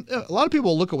desperate. A lot of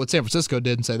people look at what San Francisco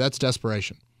did and say that's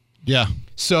desperation. Yeah.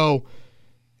 So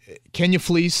can you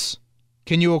fleece?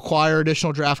 Can you acquire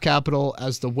additional draft capital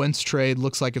as the Wentz trade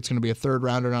looks like it's going to be a third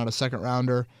rounder, not a second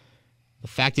rounder? The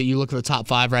fact that you look at the top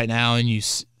 5 right now and you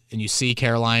see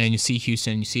Carolina and you see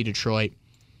Houston and you see Detroit,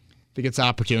 I think it's an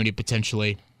opportunity to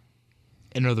potentially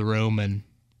enter the room and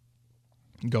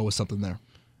go with something there.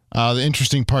 The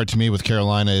interesting part to me with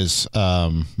Carolina is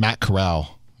Matt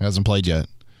Corral hasn't played yet.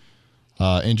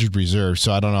 Injured reserve,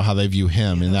 so I don't know how they view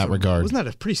him in that regard. Wasn't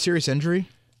that a pretty serious injury?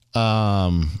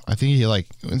 I think he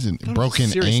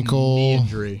broken ankle. Knee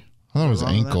injury. I thought it was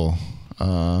ankle.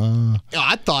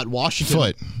 I thought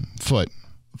Washington. Foot.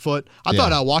 I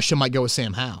thought Washington might go with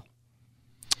Sam Howell.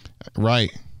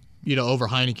 Right. Over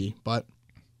Heineke, but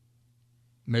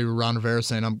maybe Ron Rivera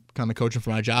saying, I'm kind of coaching for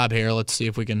my job here. Let's see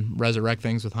if we can resurrect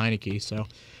things with Heineke. So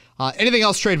anything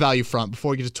else trade value front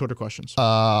before we get to Twitter questions?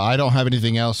 I don't have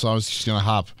anything else, so I was just going to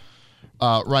hop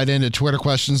right into Twitter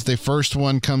questions. The first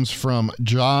one comes from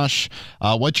Josh.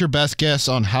 What's your best guess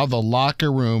on how the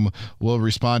locker room will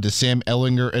respond to Sam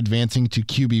Ehlinger advancing to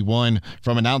QB1?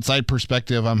 From an outside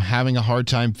perspective, I'm having a hard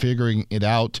time figuring it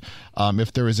out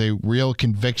if there is a real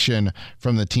conviction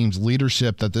from the team's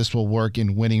leadership that this will work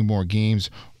in winning more games,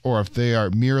 or if they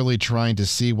are merely trying to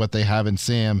see what they have in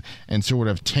Sam and sort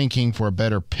of tanking for a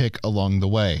better pick along the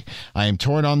way. I am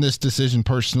torn on this decision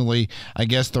personally. I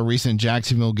guess the recent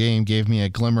Jacksonville game gave me a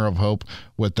glimmer of hope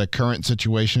with the current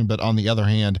situation, but on the other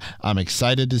hand, I'm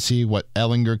excited to see what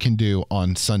Ehlinger can do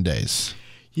on Sundays.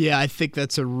 Yeah, I think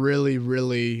that's a really,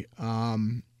 really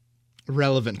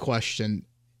relevant question.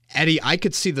 Eddie, I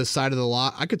could see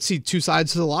I could see two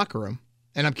sides to the locker room,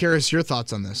 and I'm curious your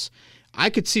thoughts on this. I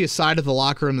could see a side of the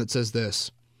locker room that says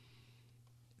this.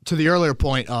 To the earlier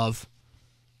point of,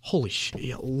 holy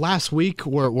shit, last week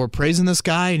we're praising this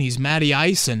guy and he's Matty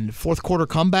Ice and fourth quarter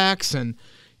comebacks and,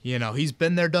 he's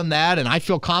been there, done that, and I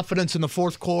feel confidence in the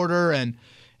fourth quarter and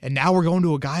now we're going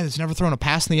to a guy that's never thrown a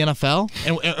pass in the NFL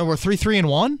and we're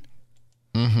 3-1?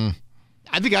 Mm-hmm.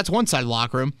 I think that's one side of the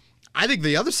locker room. I think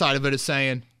the other side of it is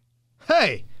saying,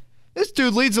 hey, this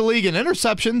dude leads the league in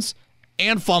interceptions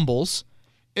and fumbles.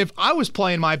 If I was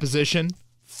playing my position,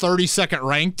 32nd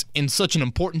ranked in such an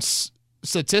important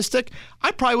statistic,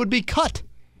 I probably would be cut.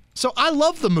 So I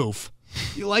love the move.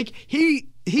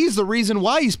 He's the reason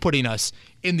why he's putting us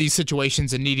in these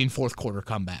situations and needing fourth quarter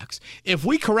comebacks. If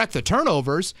we correct the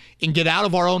turnovers and get out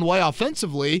of our own way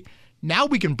offensively, now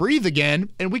we can breathe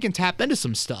again and we can tap into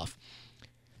some stuff.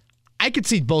 I could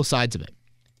see both sides of it.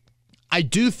 I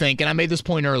do think, and I made this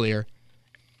point earlier,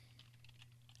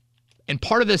 and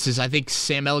part of this is, I think,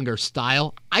 Sam Ehlinger's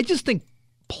style. I just think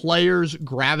players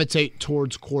gravitate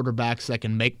towards quarterbacks that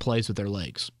can make plays with their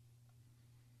legs.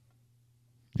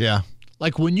 Yeah.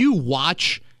 Like when you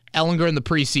watch Ehlinger in the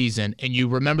preseason and you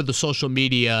remember the social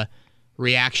media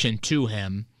reaction to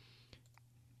him,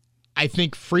 I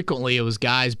think frequently it was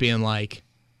guys being like,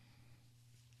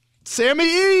 Sammy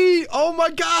E, oh my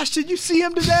gosh, did you see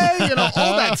him today?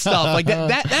 All that stuff. Like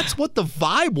that's what the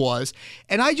vibe was.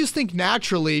 And I just think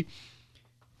naturally,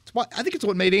 I think it's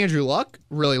what made Andrew Luck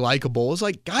really likable. Is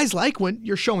like guys like when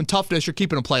you're showing toughness, you're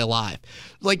keeping a play alive.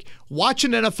 Like watch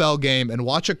an NFL game and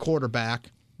watch a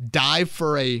quarterback dive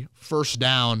for a first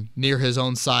down near his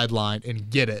own sideline and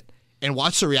get it, and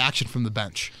watch the reaction from the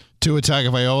bench. Tua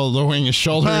Tagovailoa lowering his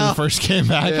shoulder when he first came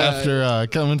back after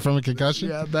coming from a concussion.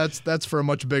 Yeah, that's for a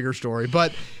much bigger story.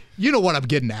 But you know what I'm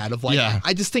getting at.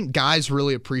 I just think guys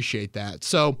really appreciate that.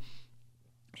 So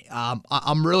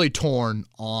I'm really torn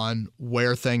on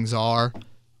where things are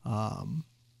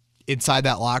inside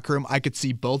that locker room. I could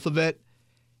see both of it,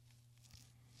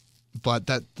 but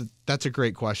that's a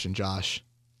great question, Josh.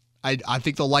 I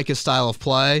think they'll like his style of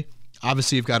play.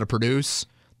 Obviously, you've got to produce.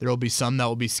 There will be some that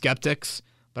will be skeptics,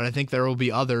 but I think there will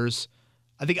be others.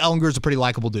 I think Ehlinger's a pretty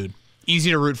likable dude.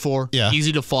 Easy to root for,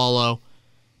 easy to follow,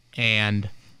 and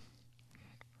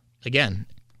again,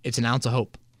 it's an ounce of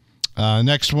hope.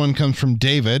 Next one comes from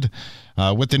David.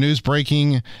 With the news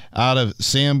breaking out of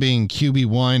Sam being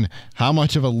QB1, how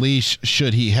much of a leash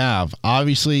should he have?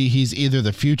 Obviously, he's either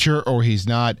the future or he's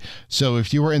not. So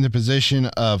if you were in the position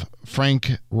of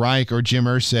Frank Reich or Jim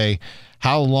Irsay,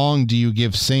 how long do you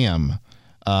give Sam?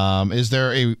 Is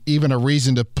there even a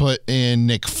reason to put in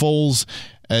Nick Foles?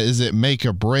 Is it make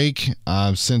or break?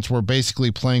 Since we're basically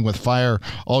playing with fire,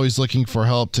 always looking for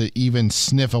help to even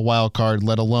sniff a wild card,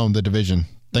 let alone the division.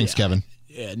 Thanks, Kevin.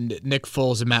 Yeah, Nick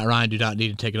Foles and Matt Ryan do not need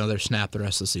to take another snap the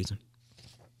rest of the season.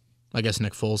 I guess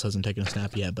Nick Foles hasn't taken a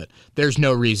snap yet, but there's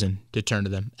no reason to turn to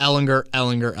them. Ehlinger.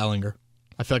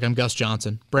 I feel like I'm Gus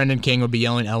Johnson. Brendan King would be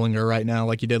yelling Ehlinger right now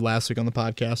like he did last week on the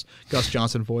podcast. Gus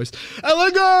Johnson voice.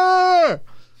 Ehlinger!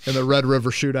 In the Red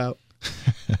River shootout.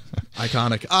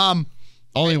 Iconic.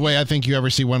 Only way I think you ever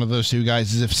see one of those two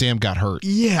guys is if Sam got hurt.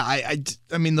 Yeah,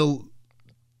 I mean, the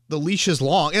leash is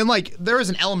long. And, there is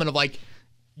an element of,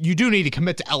 you do need to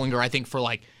commit to Ehlinger, I think, for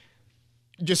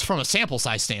just from a sample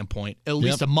size standpoint, at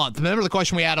least a month. Remember the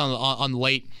question we had on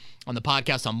the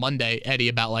podcast on Monday, Eddie,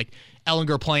 about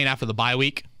Ehlinger playing after the bye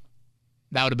week?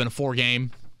 That would have been a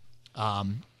 4-game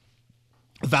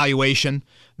evaluation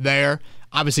there.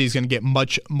 Obviously, he's going to get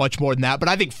much, much more than that. But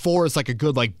I think 4 is a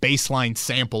good baseline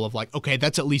sample of okay,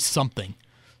 that's at least something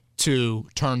to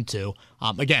turn to.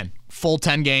 Again, full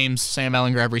 10 games, Sam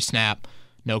Ehlinger every snap.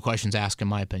 No questions asked, in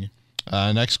my opinion.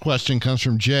 Next question comes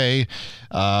from Jay.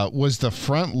 Was the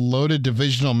front-loaded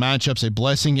divisional matchups a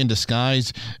blessing in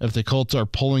disguise if the Colts are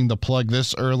pulling the plug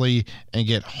this early and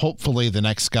get hopefully the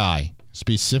next guy?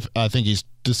 I think he's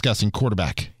discussing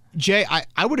quarterback. Jay,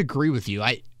 I would agree with you.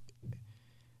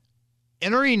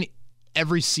 Entering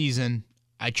every season,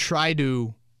 I try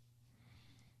to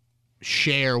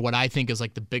share what I think is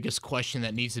like the biggest question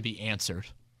that needs to be answered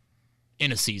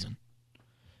in a season.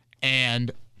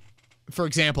 And for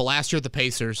example, last year at the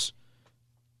Pacers,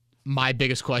 my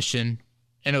biggest question,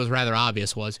 and it was rather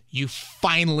obvious, was you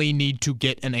finally need to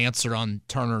get an answer on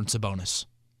Turner and Sabonis.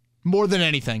 More than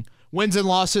anything. Wins and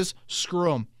losses,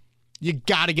 screw them. You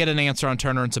got to get an answer on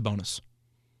Turner and Sabonis.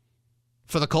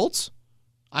 For the Colts,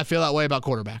 I feel that way about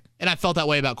quarterback. And I felt that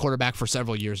way about quarterback for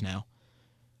several years now.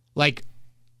 Like,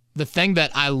 the thing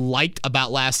that I liked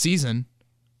about last season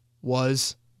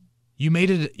was you made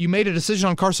a decision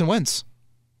on Carson Wentz.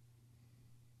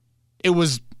 It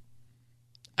was,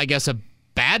 I guess, a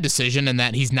bad decision in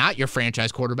that he's not your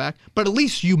franchise quarterback, but at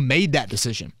least you made that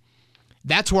decision.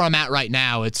 That's where I'm at right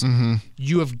now. It's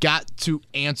you have got to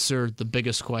answer the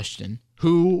biggest question,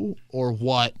 who or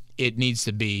what it needs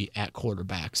to be at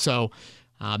quarterback. So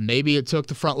maybe it took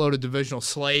the front-loaded divisional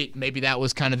slate. Maybe that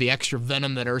was kind of the extra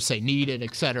venom that Irsay needed,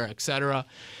 et cetera, et cetera.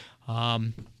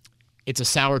 It's a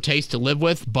sour taste to live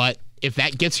with, but if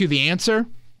that gets you the answer,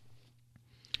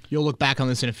 you'll look back on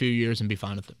this in a few years and be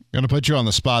fine with it. I'm going to put you on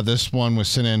the spot. This one was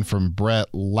sent in from Brett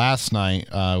last night.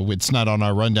 It's not on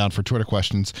our rundown for Twitter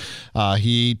questions.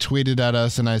 He tweeted at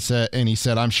us, and he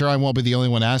said, "I'm sure I won't be the only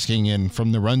one asking." And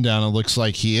from the rundown, it looks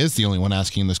like he is the only one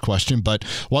asking this question. But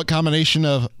what combination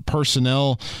of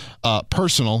personal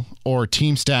or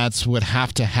team stats would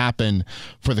have to happen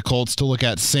for the Colts to look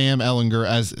at Sam Ehlinger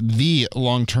as the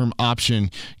long-term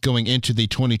option going into the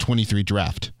 2023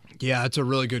 draft? Yeah, it's a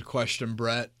really good question,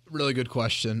 Brett. Really good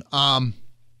question. I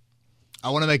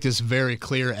want to make this very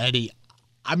clear, Eddie.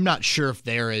 I'm not sure if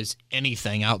there is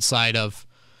anything outside of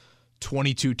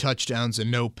 22 touchdowns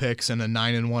and no picks and a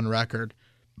 9-1 record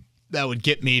that would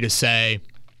get me to say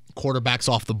quarterback's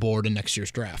off the board in next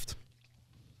year's draft.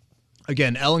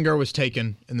 Again, Ehlinger was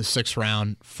taken in the 6th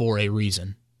round for a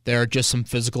reason. There are just some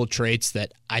physical traits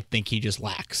that I think he just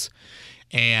lacks.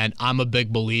 And I'm a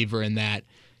big believer in that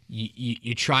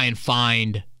you try and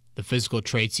find the physical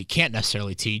traits you can't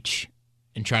necessarily teach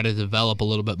and try to develop a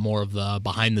little bit more of the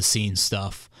behind-the-scenes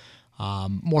stuff,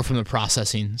 more from the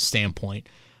processing standpoint.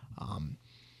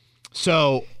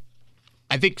 So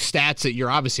I think stats that you're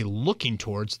obviously looking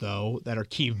towards, though, that are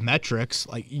key metrics,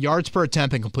 like yards per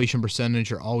attempt and completion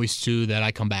percentage are always two that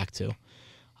I come back to.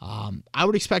 I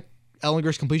would expect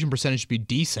Ehlinger's completion percentage to be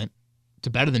decent, to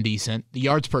better than decent. The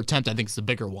yards per attempt, I think, is the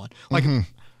bigger one. Like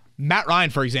Matt Ryan,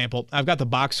 for example, I've got the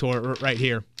box score right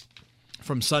here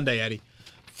from Sunday, Eddie.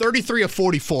 33 of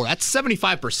 44. That's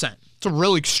 75%. It's a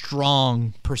really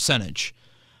strong percentage.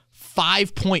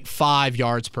 5.5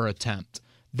 yards per attempt.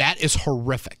 That is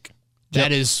horrific. Yep.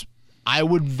 That is, I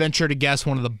would venture to guess,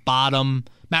 one of the bottom.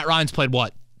 Matt Ryan's played,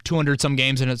 200-some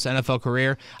games in his NFL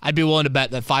career? I'd be willing to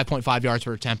bet that 5.5 yards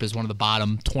per attempt is one of the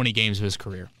bottom 20 games of his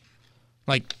career.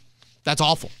 Like, that's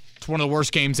awful. It's one of the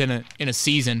worst games in a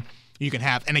season you can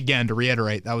have. And again, to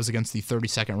reiterate, that was against the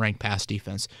 32nd ranked pass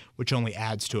defense, which only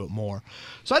adds to it more.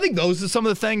 So I think those are some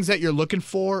of the things that you're looking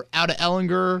for out of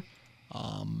Ehlinger.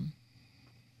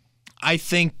 I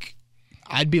think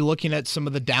I'd be looking at some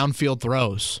of the downfield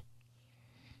throws.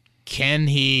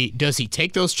 Does he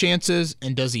take those chances,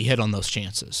 and does he hit on those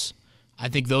chances? I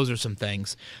think those are some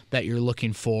things that you're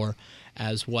looking for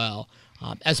as well.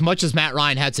 As much as Matt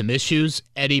Ryan had some issues,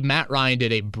 Eddie, Matt Ryan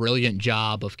did a brilliant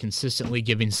job of consistently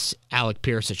giving Alec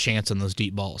Pierce a chance on those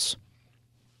deep balls.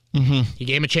 He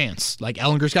gave him a chance. Like,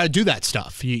 Ehlinger's got to do that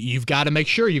stuff. You've got to make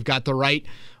sure you've got the right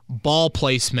ball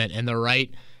placement and the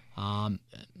right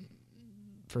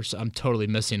first, I'm totally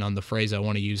missing on the phrase I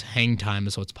want to use. Hang time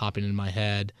is what's popping in my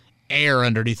head. Air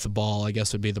underneath the ball, I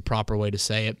guess, would be the proper way to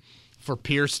say it. For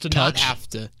Pierce to not have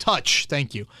to touch,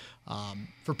 thank you.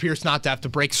 For Pierce not to have to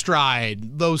break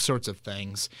stride, those sorts of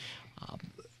things.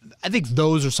 I think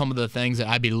those are some of the things that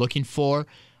I'd be looking for.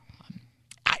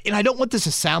 And I don't want this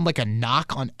to sound like a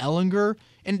knock on Ehlinger.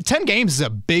 And 10 games is a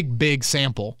big, big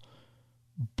sample.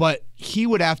 But he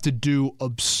would have to do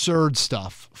absurd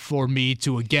stuff for me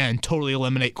to, again, totally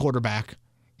eliminate quarterback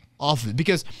off of it.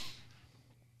 Because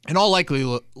in all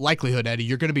likelihood, Eddie,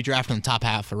 you're going to be drafting the top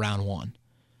half of round 1.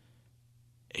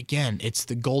 Again, it's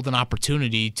the golden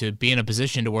opportunity to be in a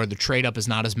position to where the trade-up is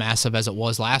not as massive as it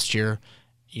was last year,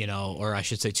 or I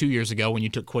should say 2 years ago when you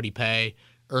took Kwity Paye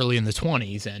early in the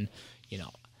 20s. And,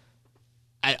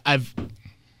 I've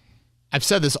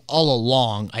said this all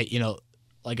along.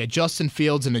 like a Justin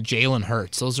Fields and a Jalen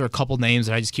Hurts. Those are a couple names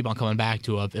that I just keep on coming back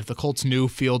to. If the Colts knew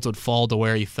Fields would fall to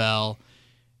where he fell,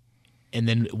 and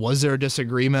then was there a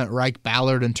disagreement, Reich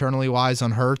Ballard internally wise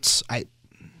on Hurts? I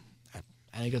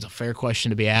think it's a fair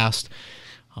question to be asked.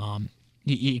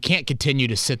 You can't continue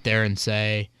to sit there and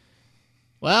say,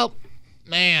 well,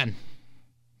 man,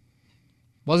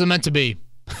 wasn't meant to be.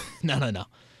 No.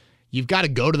 You've got to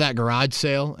go to that garage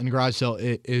sale, and garage sale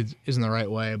isn't the right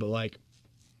way, but like,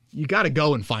 you got to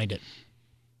go and find it.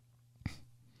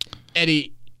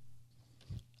 Eddie,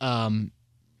 as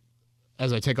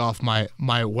I take off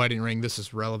my wedding ring, this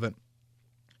is relevant.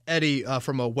 Eddie,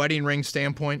 from a wedding ring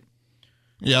standpoint,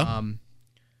 yeah,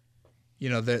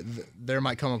 there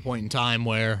might come a point in time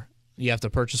where you have to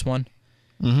purchase one,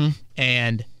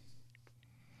 and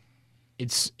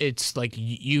it's like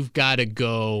you've got to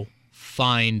go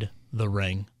find the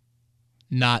ring,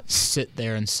 not sit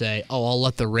there and say, "Oh, I'll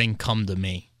let the ring come to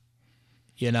me,"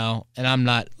 And I'm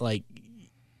not like,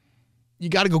 you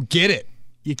got to go get it.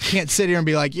 You can't sit here and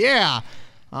be like, "Yeah,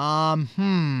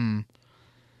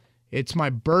 it's my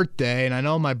birthday, and I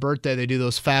know my birthday they do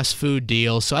those fast food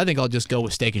deals, so I think I'll just go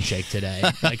with Steak and Shake today."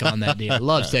 Like on that deal. I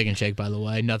love Steak and Shake, by the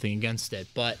way. Nothing against it,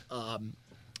 but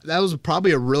that was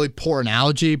probably a really poor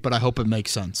analogy, but I hope it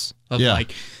makes sense.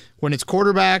 Like, when it's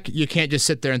quarterback, you can't just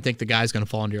sit there and think the guy's going to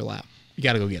fall into your lap. You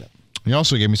got to go get it. You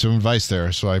also gave me some advice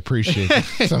there, so I appreciate it.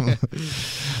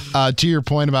 To your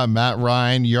point about Matt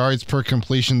Ryan, yards per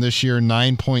completion this year,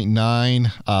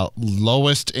 9.9,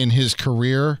 lowest in his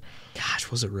career.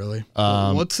 Gosh, was it really?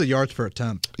 What's the yards per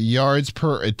attempt? Yards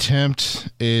per attempt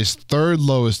is third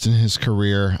lowest in his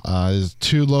career. Is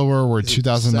two lower were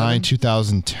 2009,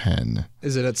 2010.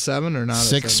 Is it at 7 or not?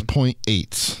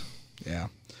 6.8. Yeah.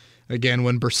 Again,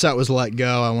 when Brissett was let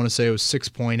go, I want to say it was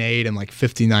 6.8 and like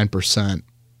 59%.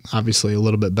 Obviously, a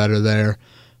little bit better there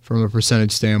from a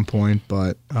percentage standpoint,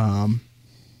 but the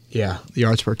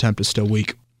yards per attempt is still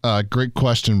weak. Great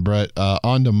question, Brett.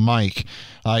 On to Mike.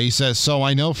 He says, so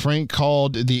I know Frank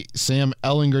called the Sam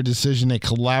Ehlinger decision a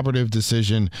collaborative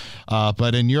decision,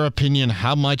 but in your opinion,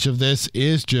 how much of this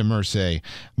is Jim Irsay?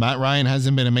 Matt Ryan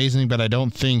hasn't been amazing, but I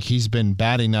don't think he's been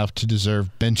bad enough to deserve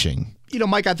benching.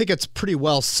 Mike, I think it's pretty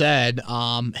well said.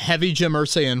 Heavy Jim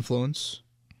Irsay influence.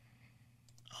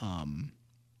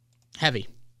 Heavy.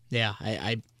 Yeah,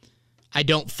 I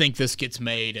don't think this gets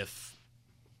made if,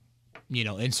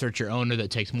 insert your owner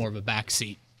that takes more of a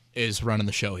backseat is running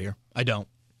the show here. I don't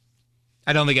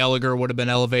think Ehlinger would have been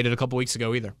elevated a couple weeks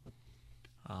ago either.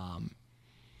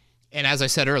 And as I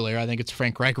said earlier, I think it's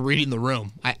Frank Reich reading the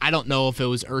room. I don't know if it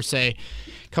was Irsay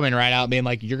coming right out being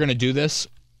like, you're going to do this,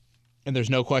 and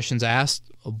there's no questions asked,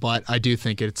 but I do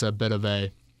think it's a bit of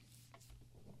a,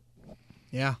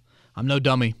 I'm no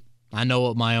dummy. I know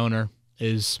what my owner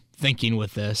is thinking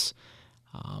with this.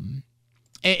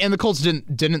 And the Colts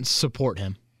didn't support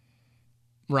him,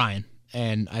 Ryan.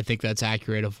 And I think that's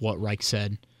accurate of what Reich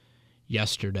said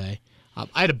yesterday.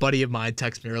 I had a buddy of mine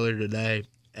text me earlier today,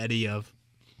 Eddie, of,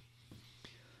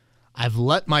 I've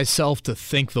let myself to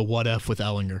think the what if with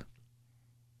Ehlinger.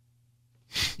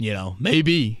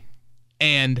 Maybe.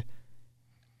 And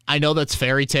I know that's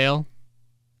fairy tale,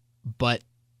 but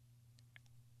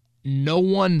no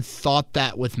one thought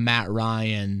that with Matt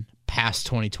Ryan past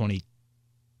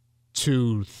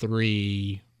 2022,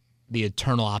 3, the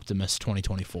eternal optimist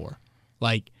 2024.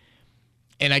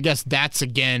 And I guess that's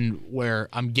again where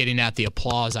I'm getting at the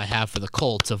applause I have for the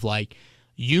Colts of like,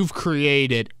 you've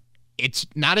created, it's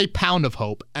not a pound of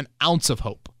hope, an ounce of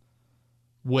hope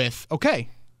with, okay,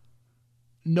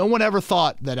 no one ever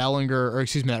thought that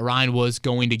that Ryan was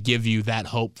going to give you that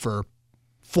hope for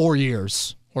 4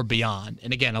 years or beyond.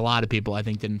 And again, a lot of people I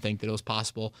think didn't think that it was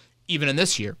possible even in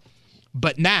this year.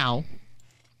 But now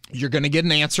you're going to get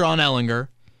an answer on Ehlinger,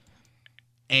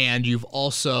 and you've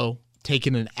also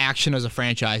taken an action as a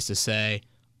franchise to say,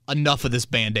 enough of this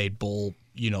Band-Aid bull,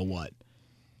 you know what?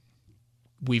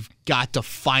 We've got to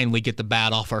finally get the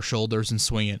bat off our shoulders and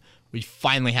swing it. We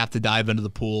finally have to dive into the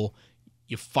pool.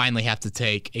 You finally have to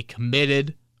take a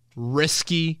committed,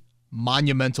 risky,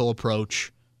 monumental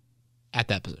approach at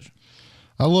that position.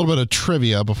 A little bit of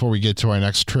trivia before we get to our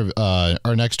next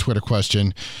Twitter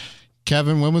question.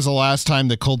 Kevin, when was the last time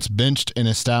the Colts benched an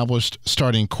established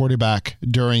starting quarterback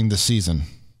during the season?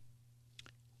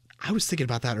 I was thinking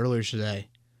about that earlier today.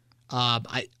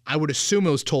 I would assume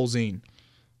it was Tolzien.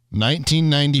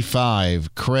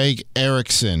 1995, Craig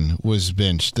Erickson was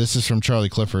benched. This is from Charlie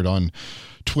Clifford on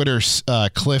Twitter,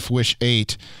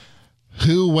 CliffWish8.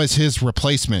 Who was his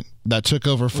replacement that took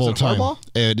over full time?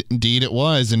 Indeed, it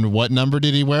was. And what number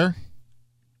did he wear?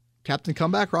 Captain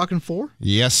Comeback, rocking 4?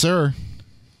 Yes, sir.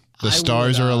 The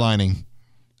stars are aligning.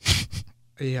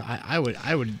 Yeah, I would.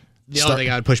 The only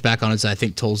thing I would push back on is I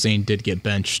think Tolzien did get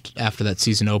benched after that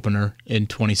season opener in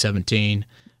 2017.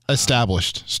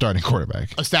 Established starting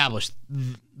quarterback. Established.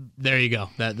 There you go.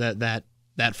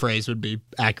 That phrase would be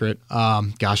accurate.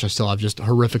 Gosh, I still have just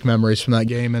horrific memories from that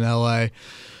game in LA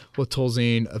with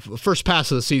Tolzien. First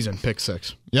pass of the season, pick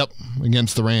 6. Yep,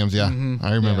 against the Rams. Yeah,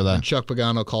 I remember that. And Chuck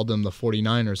Pagano called them the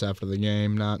 49ers after the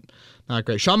game. Not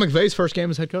great. Sean McVay's first game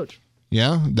as head coach.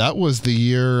 Yeah, that was the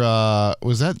year.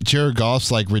 Was that Jared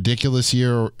Goff's like ridiculous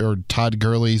year or Todd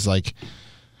Gurley's like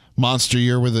monster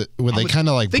year where they kind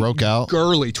of like broke out?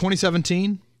 Gurley,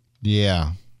 2017.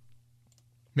 Yeah.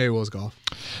 Maybe it was Goff.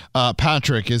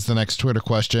 Patrick is the next Twitter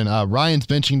question. Ryan's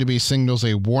benching to be signals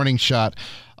a warning shot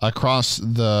across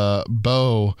the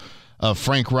bow of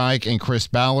Frank Reich and Chris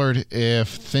Ballard. If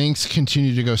things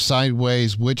continue to go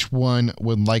sideways, which one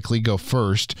would likely go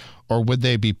first, or would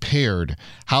they be paired?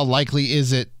 How likely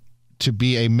is it to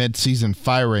be a midseason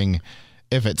firing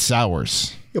if it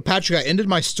sours? Yo, Patrick, I ended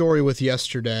my story with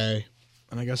yesterday,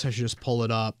 and I guess I should just pull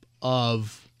it up,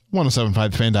 of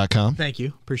 1075thefan.com. Thank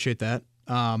you. Appreciate that.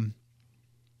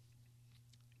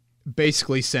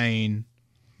 Basically saying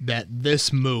that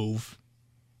this move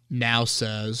now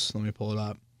says, let me pull it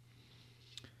up.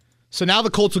 So now the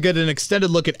Colts will get an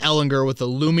extended look at Ellinger with the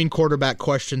looming quarterback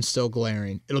question still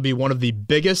glaring. It'll be one of the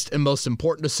biggest and most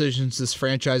important decisions this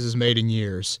franchise has made in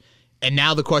years. And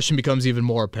now the question becomes even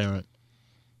more apparent.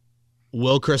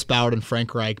 Will Chris Ballard and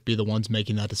Frank Reich be the ones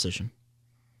making that decision?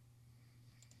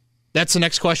 That's the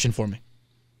next question for me.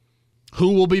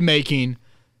 Who will be making,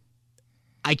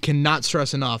 I cannot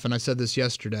stress enough, and I said this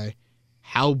yesterday,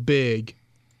 how big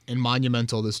and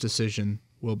monumental this decision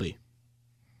will be.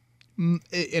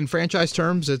 In franchise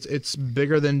terms, it's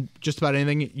bigger than just about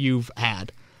anything you've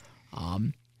had.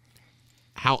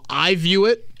 How I view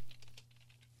it,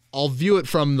 I'll view it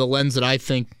from the lens that I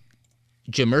think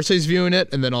Jim Irsay's viewing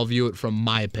it, and then I'll view it from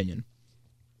my opinion.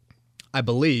 I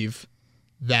believe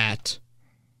that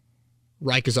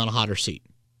Reich is on a hotter seat.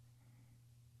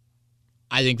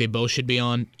 I think they both should be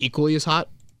on equally as hot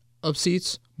of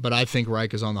seats, but I think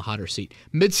Reich is on the hotter seat.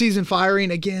 Midseason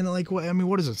firing, again, like,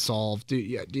 what does it solve? Do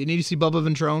you need to see Bubba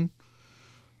Ventrone?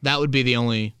 That would be the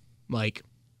only, big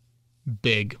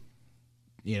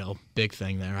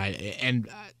thing there.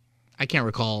 I can't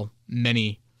recall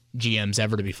many GMs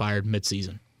ever to be fired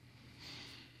midseason.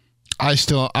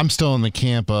 I'm still in the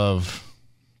camp of,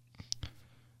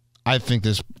 I think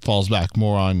this falls back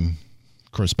more on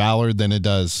Chris Ballard than it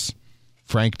does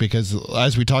Frank, because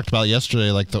as we talked about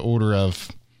yesterday, like the order of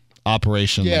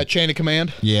operation. Yeah, chain of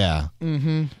command. Yeah.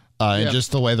 Mm-hmm. And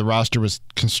just the way the roster was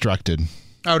constructed.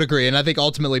 I would agree. And I think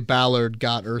ultimately Ballard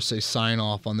got Irsay's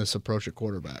sign-off on this approach at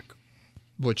quarterback,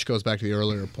 which goes back to the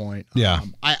earlier point. Yeah.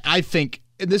 I think,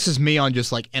 this is me on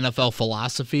just like NFL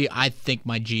philosophy, I think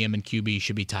my GM and QB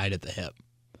should be tied at the hip.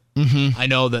 Mm-hmm. I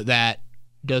know that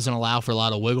doesn't allow for a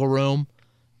lot of wiggle room,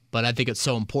 but I think it's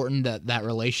so important that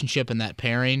relationship and that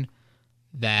pairing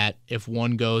that if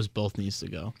one goes, both needs to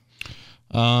go.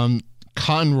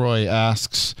 Conroy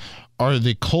asks, are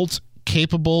the Colts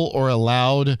capable or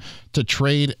allowed to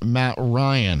trade Matt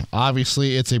Ryan?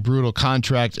 Obviously, it's a brutal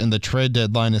contract and the trade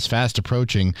deadline is fast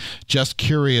approaching. Just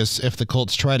curious if the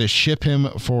Colts try to ship him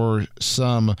for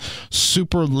some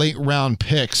super late round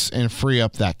picks and free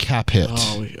up that cap hit.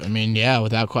 Oh, I mean, yeah,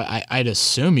 without quite, I'd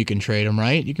assume you can trade him,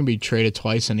 right? You can be traded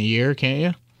twice in a year, can't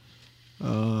you?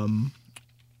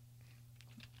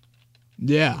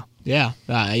 Yeah.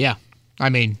 I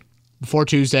mean, before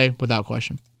Tuesday, without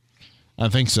question. I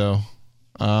think so.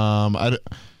 I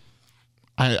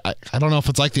don't know if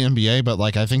it's like the NBA, but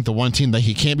I think the one team that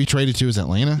he can't be traded to is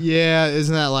Atlanta. Yeah,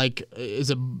 isn't that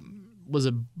was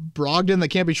it Brogdon that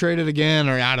can't be traded again,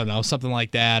 or I don't know, something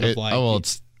like that?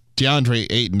 It's DeAndre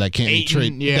Ayton that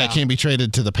can't be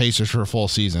traded to the Pacers for a full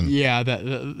season. Yeah,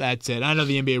 that's it. I know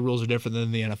the NBA rules are different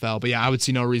than the NFL, but yeah, I would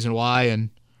see no reason why. And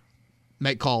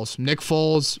make calls. Nick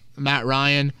Foles, Matt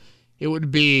Ryan. It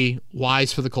would be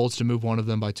wise for the Colts to move one of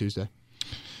them by Tuesday.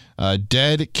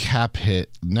 Dead cap hit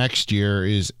next year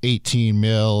is $18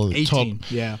 million. 18,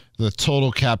 yeah. The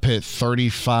total cap hit,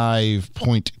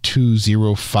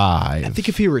 35.205. I think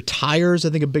if he retires,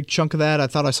 I think a big chunk of that, I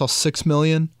thought I saw $6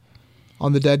 million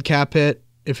on the dead cap hit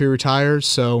if he retires.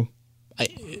 So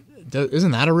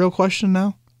isn't that a real question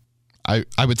now? I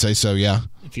would say so, yeah.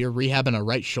 If you're rehabbing a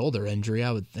right shoulder injury,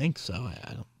 I would think so.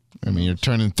 I mean, you're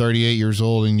turning 38 years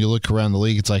old, and you look around the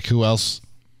league, it's like, who else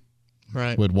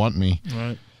would want me?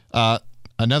 Right.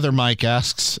 Another Mike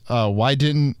asks, why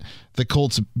didn't the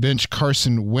Colts bench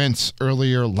Carson Wentz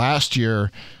earlier last year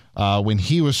when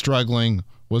he was struggling?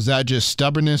 Was that just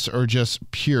stubbornness or just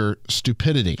pure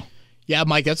stupidity? Yeah,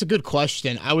 Mike, that's a good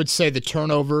question. I would say the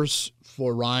turnovers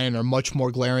for Ryan are much more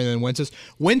glaring than Wentz's.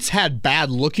 Wentz had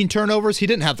bad-looking turnovers. He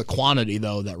didn't have the quantity,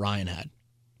 though, that Ryan had.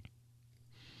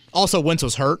 Also, Wentz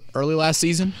was hurt early last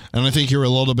season. And I think you're a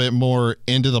little bit more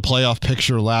into the playoff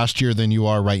picture last year than you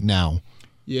are right now.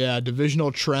 Yeah,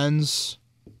 divisional trends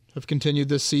have continued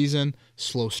this season.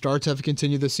 Slow starts have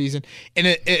continued this season. And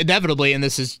inevitably, and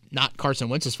this is not Carson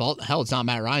Wentz's fault, hell, it's not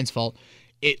Matt Ryan's fault,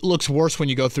 it looks worse when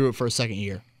you go through it for a second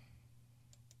year.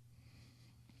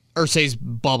 Irsay's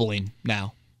bubbling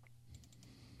now.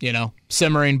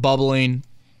 Simmering, bubbling,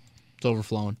 it's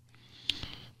overflowing.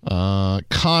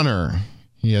 Connor,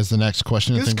 he has the next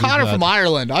question. This is Connor from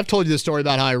Ireland. I've told you the story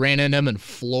about how I ran into him in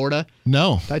Florida.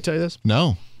 No. Did I tell you this?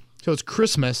 No. So it's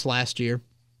Christmas last year.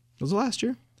 Was it last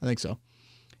year? I think so.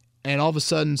 And all of a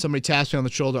sudden, somebody taps me on the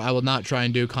shoulder. I will not try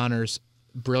and do Connor's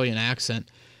brilliant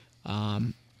accent. But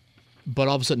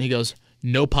all of a sudden he goes,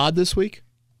 "No pod this week?"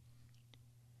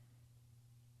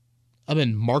 I'm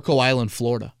in Marco Island,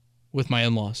 Florida with my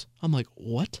in-laws. I'm like,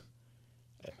 what?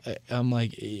 I'm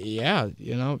like, yeah,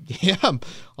 I'm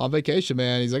on vacation,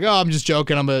 man. He's like, oh, I'm just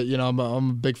joking. I'm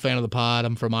a big fan of the pod.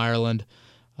 I'm from Ireland.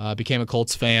 Became a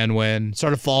Colts fan when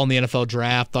started following the NFL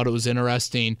draft. Thought it was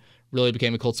interesting. Really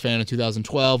became a Colts fan in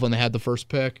 2012 when they had the first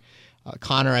pick.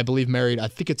 Connor, I believe, married, I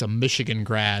think it's a Michigan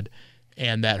grad,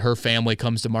 and that her family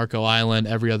comes to Marco Island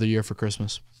every other year for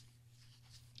Christmas.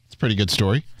 It's a pretty good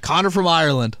story. Connor from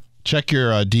Ireland. Check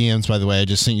your DMs, by the way. I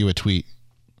just sent you a tweet.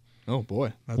 Oh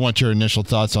boy! I want your initial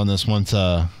thoughts on this once.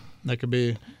 That could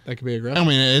be aggressive. I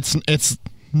mean, it's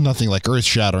nothing like earth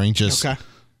shattering. Just okay.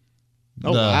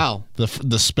 Oh wow!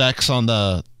 The specs on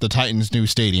the Titans' new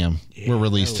stadium were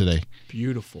released today.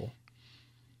 Beautiful.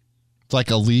 It's like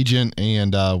Allegiant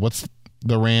and what's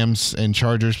the Rams and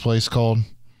Chargers place called?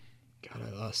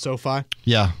 SoFi.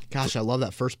 Yeah. Gosh, I love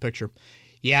that first picture.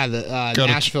 Yeah,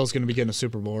 Nashville's going to be getting a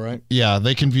Super Bowl, right? Yeah,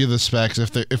 they can view the specs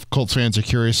if Colts fans are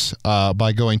curious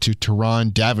by going to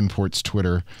Teron Davenport's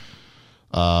Twitter.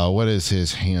 What is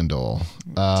his handle?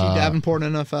 T Davenport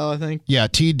NFL, I think. Yeah,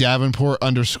 T Davenport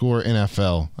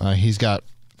 _NFL. He's got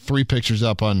 3 pictures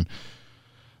up on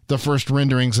the first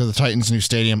renderings of the Titans' new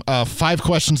stadium. 5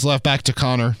 questions left. Back to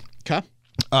Connor. Okay.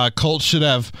 Colts should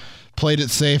have played it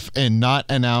safe and not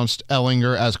announced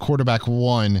Ellinger as quarterback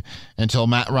 1 until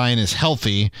Matt Ryan is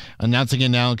healthy. Announcing it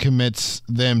now commits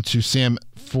them to Sam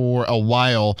for a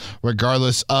while,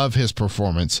 regardless of his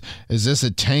performance. Is this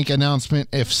a tank announcement?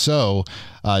 If so,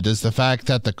 does the fact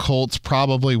that the Colts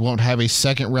probably won't have a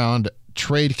second-round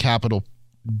trade capital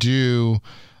due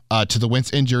to the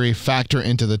Wentz injury factor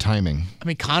into the timing? I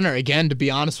mean, Connor, again, to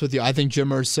be honest with you, I think Jim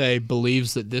Irsay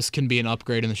believes that this can be an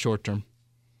upgrade in the short term.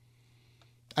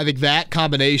 I think that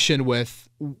combination with,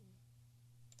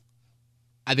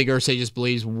 I think Irsay just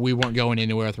believes we weren't going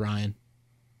anywhere with Ryan.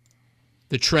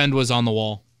 The trend was on the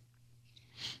wall.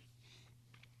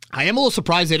 I am a little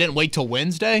surprised they didn't wait till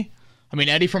Wednesday. I mean,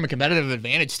 Eddie, from a competitive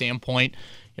advantage standpoint,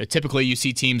 typically you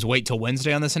see teams wait till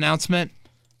Wednesday on this announcement.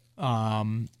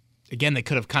 Again, they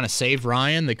could have kind of saved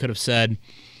Ryan. They could have said,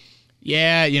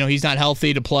 yeah, he's not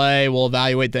healthy to play. We'll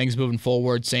evaluate things moving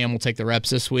forward. Sam will take the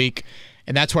reps this week.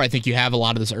 And that's where I think you have a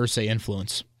lot of this Irsay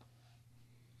influence.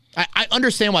 I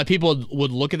understand why people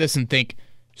would look at this and think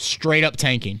straight up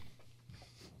tanking.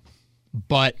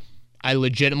 But I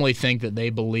legitimately think that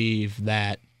they believe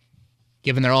that,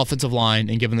 given their offensive line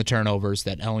and given the turnovers,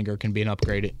 that Ellinger can be an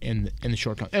upgrade in the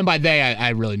short term. And by they, I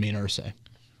really mean Irsay.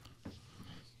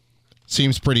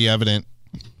 Seems pretty evident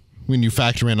when you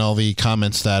factor in all the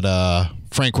comments that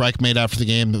Frank Reich made after the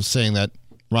game saying that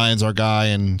Ryan's our guy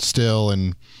and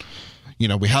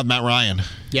we have Matt Ryan.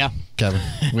 Yeah. Kevin,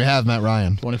 we have Matt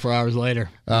Ryan. 24 hours later,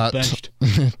 benched.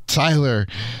 Tyler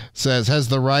says, has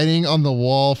the writing on the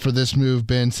wall for this move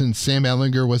been since Sam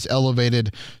Ellinger was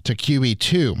elevated to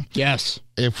QB2? Yes.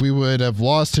 If we would have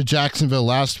lost to Jacksonville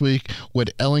last week,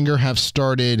 would Ellinger have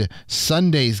started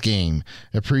Sunday's game?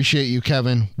 Appreciate you,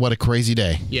 Kevin. What a crazy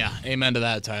day. Yeah, amen to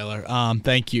that, Tyler.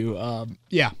 Thank you.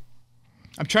 Yeah.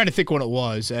 I'm trying to think what it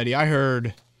was, Eddie.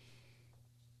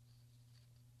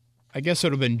 I guess it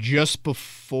would have been just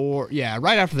before,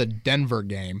 right after the Denver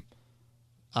game.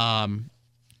 I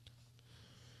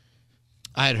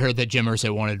had heard that Jim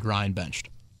Irsay wanted Ryan benched.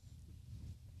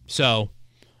 So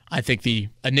I think the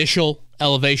initial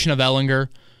elevation of Ellinger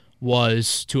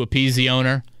was to appease the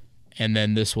owner, and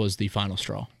then this was the final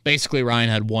straw. Basically, Ryan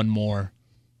had one more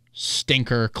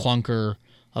stinker, clunker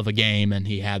of a game, and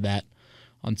he had that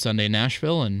on Sunday in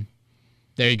Nashville, and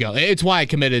there you go. It's why I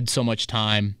committed so much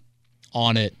time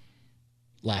on it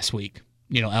last week.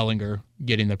 Ellinger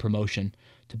getting the promotion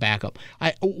to back up.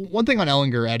 One thing on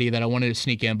Ellinger, Eddie, that I wanted to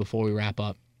sneak in before we wrap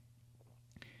up.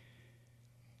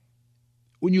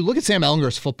 when you look at Sam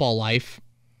Ehlinger's football life,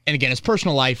 and again, his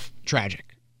personal life,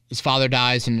 tragic. His father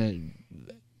dies in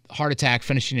a heart attack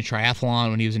finishing a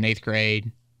triathlon when he was in 8th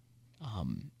grade.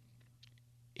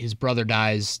 His brother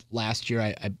dies last year.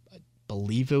 I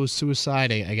believe it was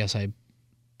suicide. I guess I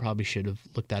probably should have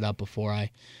looked that up before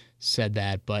I said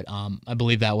that, but I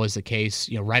believe that was the case,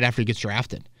 right after he gets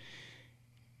drafted.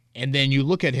 And then you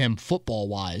look at him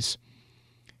football-wise.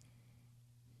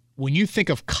 When you think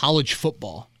of college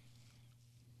football,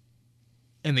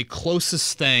 and the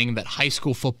closest thing that high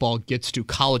school football gets to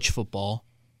college football,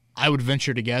 I would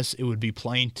venture to guess it would be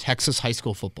playing Texas high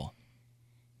school football.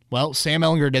 Well, Sam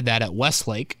Ehlinger did that at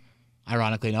Westlake,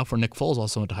 ironically enough, where Nick Foles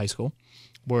also went to high school,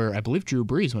 where I believe Drew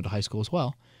Brees went to high school as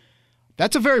well.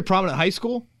 That's a very prominent high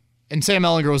school, and Sam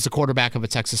Ehlinger was the quarterback of a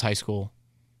Texas high school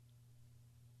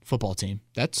football team.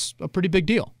 That's a pretty big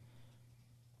deal.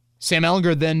 Sam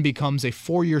Ehlinger then becomes a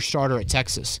 4-year starter at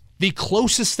Texas. The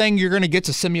closest thing you're going to get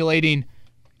to simulating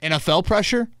NFL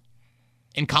pressure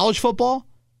in college football,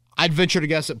 I'd venture to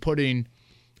guess at putting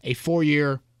a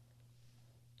 4-year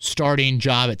starting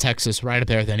job at Texas right up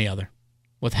there with any other.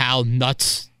 With how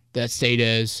nuts that state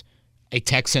is, a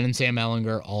Texan and Sam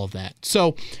Ehlinger, all of that.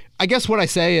 So I guess what I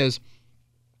say is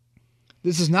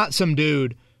this is not some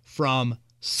dude from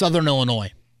Southern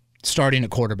Illinois starting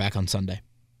at quarterback on Sunday.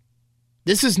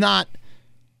 This is not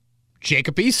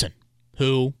Jacob Eason,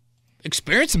 who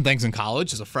experienced some things in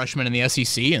college as a freshman in the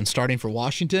SEC and starting for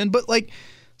Washington. But,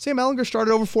 Sam Ehlinger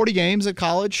started over 40 games at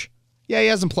college. Yeah, he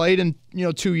hasn't played in,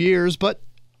 2 years, but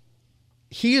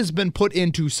he has been put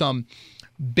into some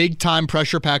big-time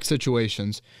pressure-packed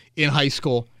situations in high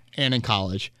school and in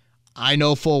college. I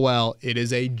know full well it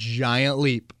is a giant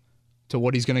leap to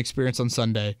what he's going to experience on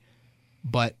Sunday,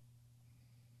 but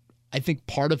I think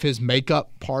part of his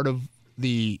makeup, part of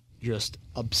the just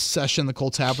obsession the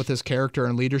Colts have with his character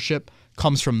and leadership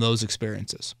comes from those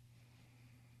experiences.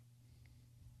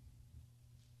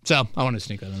 So I want to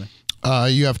sneak that in there.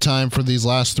 You have time for these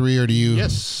last three, or do you?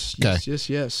 Yes. Okay.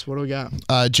 Yes. What do we got?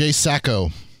 Jay Sacco.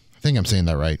 I think I'm saying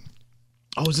that right.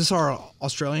 Oh, is this our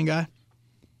Australian guy?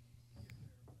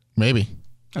 Maybe.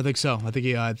 I think so. I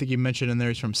think he mentioned in there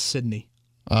he's from Sydney.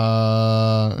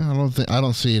 I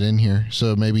don't see it in here.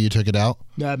 So maybe you took it out.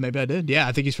 Yeah, maybe I did. Yeah,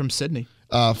 I think he's from Sydney.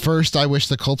 First, I wish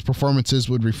the Colts performances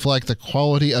would reflect the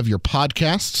quality of your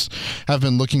podcasts. Have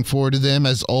been looking forward to them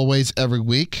as always every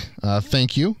week.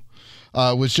 Thank you.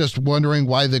 Was just wondering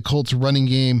why the Colts running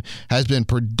game has been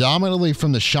predominantly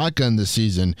from the shotgun this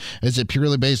season. Is it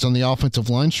purely based on the offensive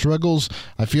line struggles?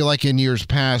 I feel like in years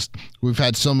past, we've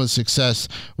had so much success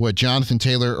with Jonathan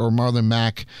Taylor or Marlon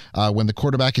Mack when the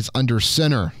quarterback is under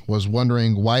center. Was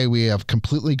wondering why we have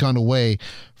completely gone away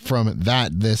from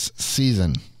that this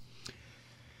season.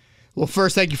 Well,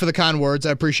 first, thank you for the kind words.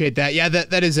 I appreciate that. Yeah,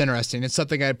 that is interesting. It's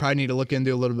something I probably need to look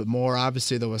into a little bit more.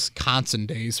 Obviously, the Wisconsin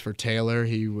days for Taylor,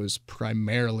 he was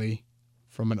primarily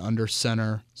from an under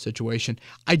center situation.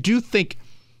 I do think,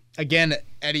 again,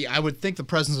 Eddie, I would think the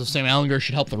presence of Sam Ehlinger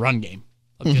should help the run game.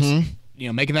 Of just,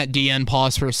 making that DN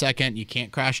pause for a second. You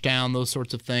can't crash down, those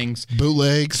sorts of things.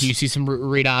 Bootlegs. Do you see some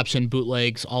read option,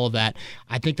 bootlegs, all of that?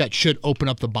 I think that should open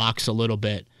up the box a little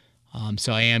bit.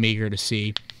 So I am eager to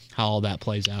see how all that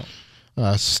plays out.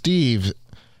 Steve,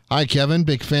 hi Kevin,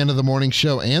 big fan of the morning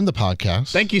show and the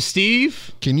podcast. Thank you,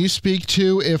 Steve. Can you speak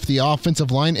to if the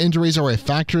offensive line injuries are a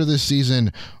factor this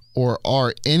season, or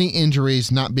are any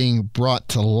injuries not being brought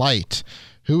to light?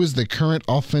 Who is the current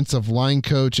offensive line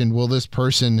coach, and will this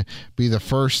person be the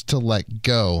first to let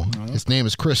go? His name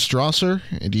is Chris Strasser.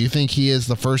 Do you think he is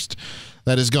the first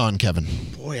that is gone, Kevin?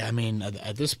 Boy, I mean,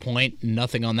 at this point,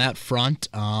 nothing on that front.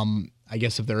 I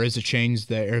guess if there is a change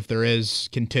there, if there is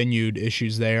continued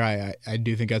issues there, I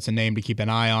do think that's a name to keep an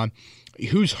eye on.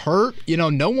 Who's hurt?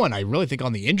 No one, I really think,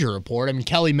 on the injury report. I mean,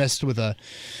 Kelly missed with I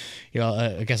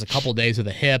guess a couple days with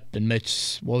a hip, and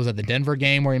Mitch, what was that, the Denver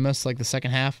game where he missed the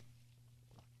second half?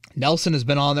 Nelson has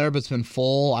been on there, but it's been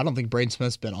full. I don't think Braden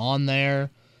Smith's been on there.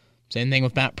 Same thing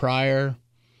with Matt Pryor.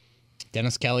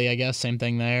 Dennis Kelly, I guess, same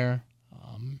thing there.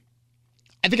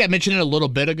 I think I mentioned it a little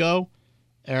bit ago,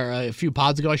 or a few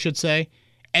pods ago, I should say.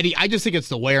 Eddie, I just think it's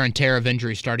the wear and tear of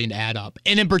injuries starting to add up.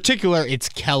 And in particular, it's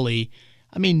Kelly.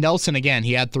 I mean, Nelson, again,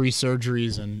 he had 3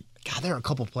 surgeries, and God, there are a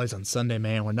couple of plays on Sunday,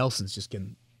 man, where Nelson's just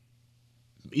getting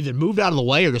either moved out of the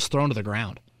way or just thrown to the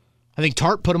ground. I think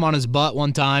Tart put him on his butt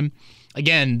one time.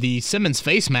 Again, the Simmons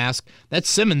face mask, that's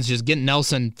Simmons just getting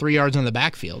Nelson 3 yards in the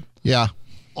backfield. Yeah.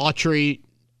 Autry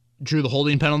drew the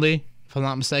holding penalty, if I'm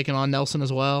not mistaken, on Nelson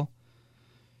as well.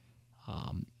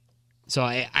 So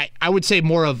I would say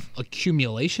more of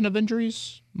accumulation of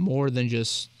injuries more than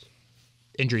just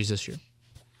injuries this year.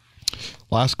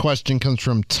 Last question comes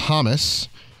from Thomas.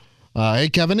 Hey,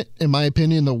 Kevin, in my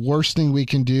opinion, the worst thing we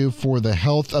can do for the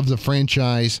health of the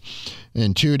franchise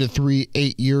in 2 to 3,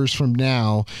 8 years from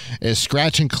now is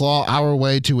scratch and claw our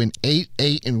way to an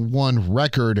 8-1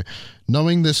 record,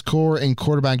 knowing this core and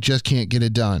quarterback just can't get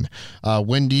it done.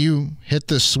 When do you hit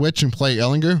the switch and play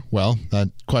Ehlinger? Well, that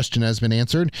question has been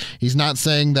answered. He's not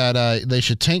saying that they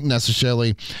should tank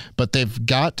necessarily, but they've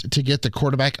got to get the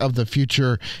quarterback of the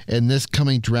future in this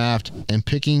coming draft, and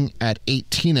picking at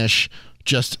 18-ish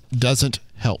just doesn't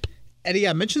help. Eddie,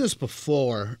 I mentioned this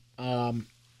before. There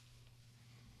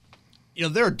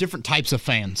are different types of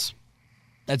fans.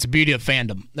 That's the beauty of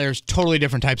fandom. There's totally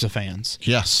different types of fans.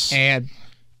 Yes. And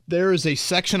there is a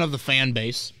section of the fan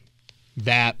base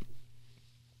that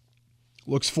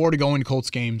looks forward to going to Colts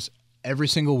games every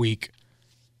single week,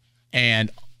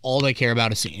 and all they care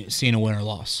about is seeing a win or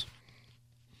loss.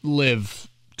 Live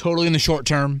totally in the short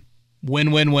term,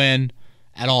 win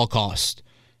at all costs.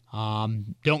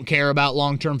 Don't care about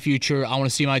long-term future. I want to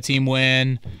see my team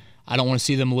win. I don't want to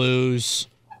see them lose.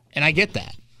 And I get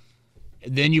that.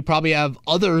 Then you probably have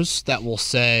others that will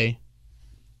say,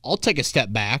 I'll take a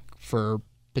step back for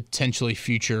potentially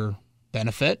future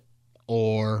benefit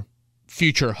or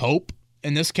future hope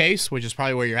in this case, which is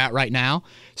probably where you're at right now.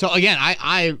 So again,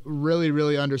 I really,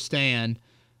 really understand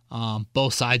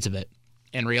both sides of it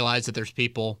and realize that there's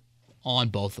people on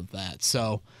both of that.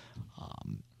 So,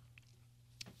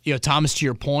 Thomas, to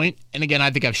your point, and again, I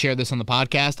think I've shared this on the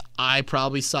podcast, I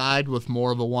probably side with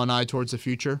more of a one eye towards the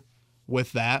future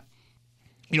with that.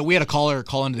 We had a caller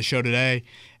call into the show today,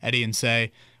 Eddie, and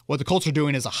say, what the Colts are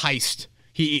doing is a heist.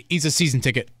 He's a season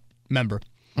ticket member.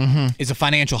 Mm-hmm. It's a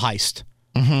financial heist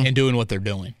in doing what they're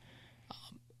doing.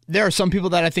 There are some people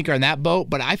that I think are in that boat,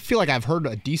 but I feel like I've heard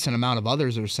a decent amount of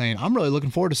others that are saying, I'm really looking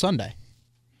forward to Sunday.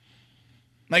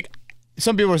 Like,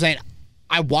 some people are saying,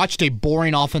 I watched a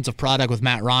boring offensive product with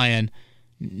Matt Ryan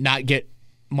not get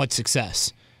much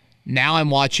success. Now I'm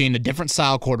watching a different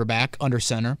style quarterback under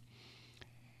center.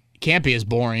 Can't be as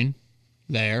boring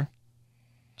there.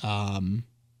 And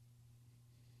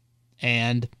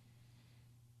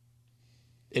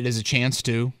it is a chance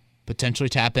to potentially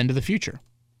tap into the future.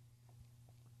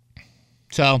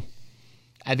 So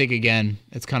I think, again,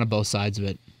 it's kind of both sides of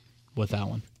it with that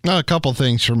one. A couple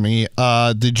things for me.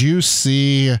 Did you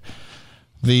see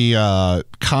the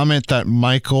comment that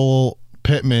Michael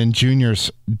Pittman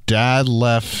Jr.'s dad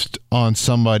left on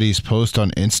somebody's post on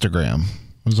Instagram?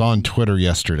 It was on Twitter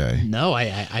yesterday. No,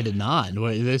 I did not.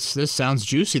 This sounds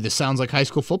juicy. This sounds like high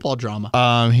school football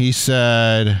drama. He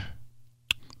said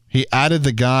he added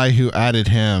the guy who added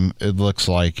him, it looks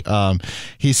like.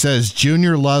 He says,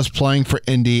 Junior loves playing for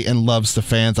Indy and loves the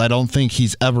fans. I don't think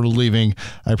he's ever leaving.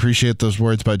 I appreciate those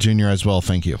words about Junior as well.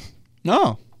 Thank you.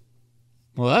 No.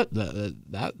 Well,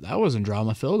 that wasn't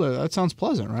drama-filled. That sounds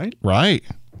pleasant, right? Right.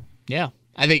 Yeah.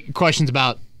 I think questions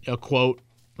about a quote,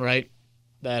 right,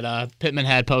 that Pittman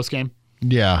had post-game.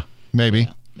 Yeah, maybe.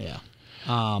 Yeah.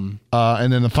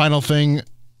 And then the final thing,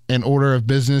 in order of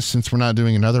business, since we're not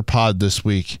doing another pod this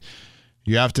week,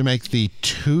 you have to make the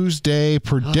Tuesday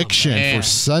prediction for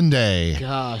Sunday.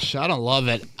 Gosh, I don't love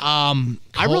it. I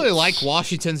really like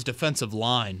Washington's defensive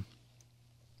line.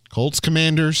 Colts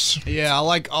Commanders. Yeah, I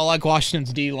like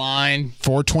Washington's D-line.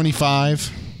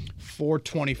 425.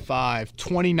 425.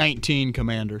 2019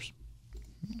 Commanders.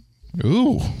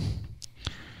 Ooh.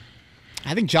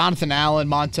 I think Jonathan Allen,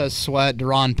 Montez Sweat,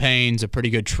 Deron Payne's a pretty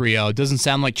good trio. It doesn't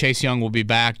sound like Chase Young will be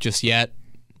back just yet.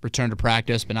 Return to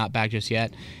practice, but not back just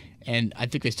yet. And I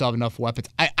think they still have enough weapons.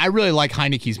 I really like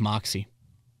Heineke's moxie.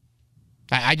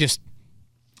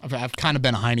 I've kind of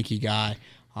been a Heineke guy.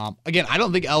 Again, I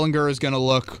don't think Ehlinger is going to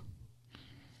look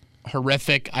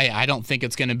horrific. I don't think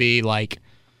it's going to be like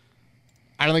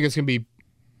 – I don't think it's going to be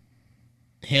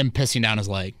him pissing down his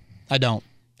leg. I don't.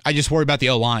 I just worry about the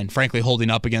O-line, frankly, holding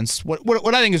up against what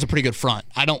I think is a pretty good front.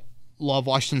 I don't love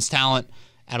Washington's talent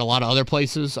at a lot of other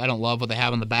places. I don't love what they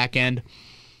have on the back end.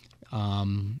 I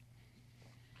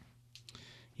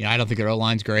don't think their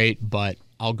O-line's great, but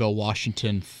I'll go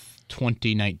Washington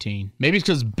 2019. Maybe it's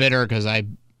because it's bitter because I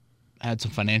had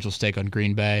some financial stake on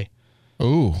Green Bay.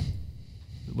 Ooh.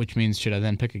 Which means, should I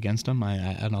then pick against them?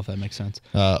 I don't know if that makes sense.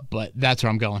 But that's where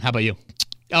I'm going. How about you?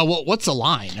 Well, what's the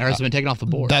line? Or has it been taken off the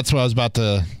board? That's what I was about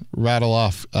to rattle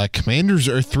off. Commanders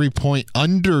are 3-point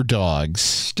underdogs.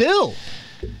 Still?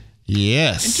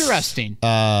 Yes. Interesting.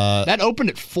 That opened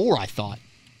at 4, I thought.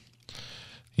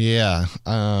 Yeah.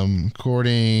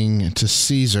 According to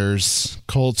Caesars,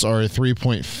 Colts are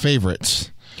 3-point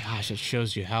favorites. Gosh, it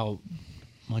shows you how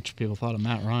much people thought of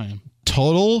Matt Ryan.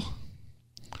 Total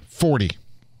 40.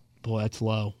 Boy, that's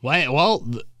low. Well,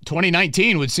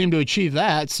 2019 would seem to achieve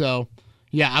that. So,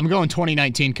 yeah, I'm going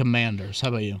 2019 Commanders. How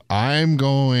about you? I'm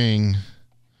going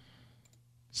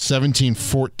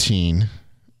 17-14,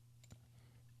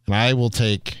 and I will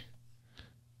take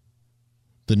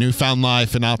the newfound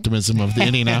life and optimism of the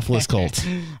Indianapolis Colts.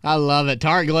 I love it.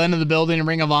 Tarek Glenn in the building,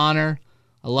 Ring of Honor.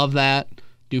 I love that.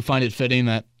 Do find it fitting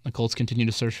that the Colts continue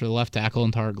to search for the left tackle,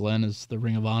 and Tarek Glenn is the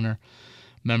Ring of Honor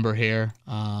member here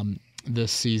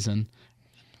this season.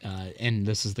 And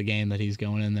this is the game that he's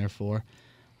going in there for.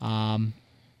 So,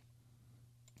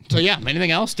 yeah,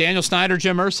 anything else? Daniel Snyder,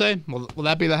 Jim Irsay? Will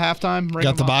that be the halftime?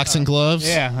 Got the boxing gloves?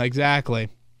 Yeah, exactly.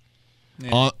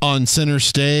 Yeah. On center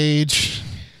stage.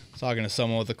 Talking to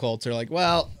someone with the Colts, they're like,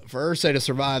 well, for Irsay to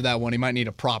survive that one, he might need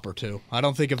a prop or two. I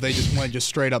don't think if they just went just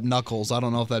straight up knuckles, I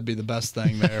don't know if that'd be the best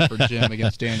thing there for Jim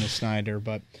against Daniel Snyder.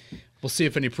 But we'll see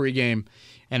if any pregame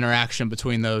interaction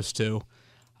between those two.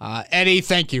 Eddie,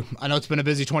 thank you. I know it's been a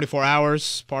busy 24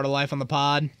 hours, part of life on the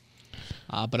pod,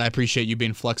 but I appreciate you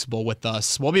being flexible with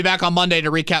us. We'll be back on Monday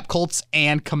to recap Colts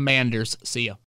and Commanders. See ya.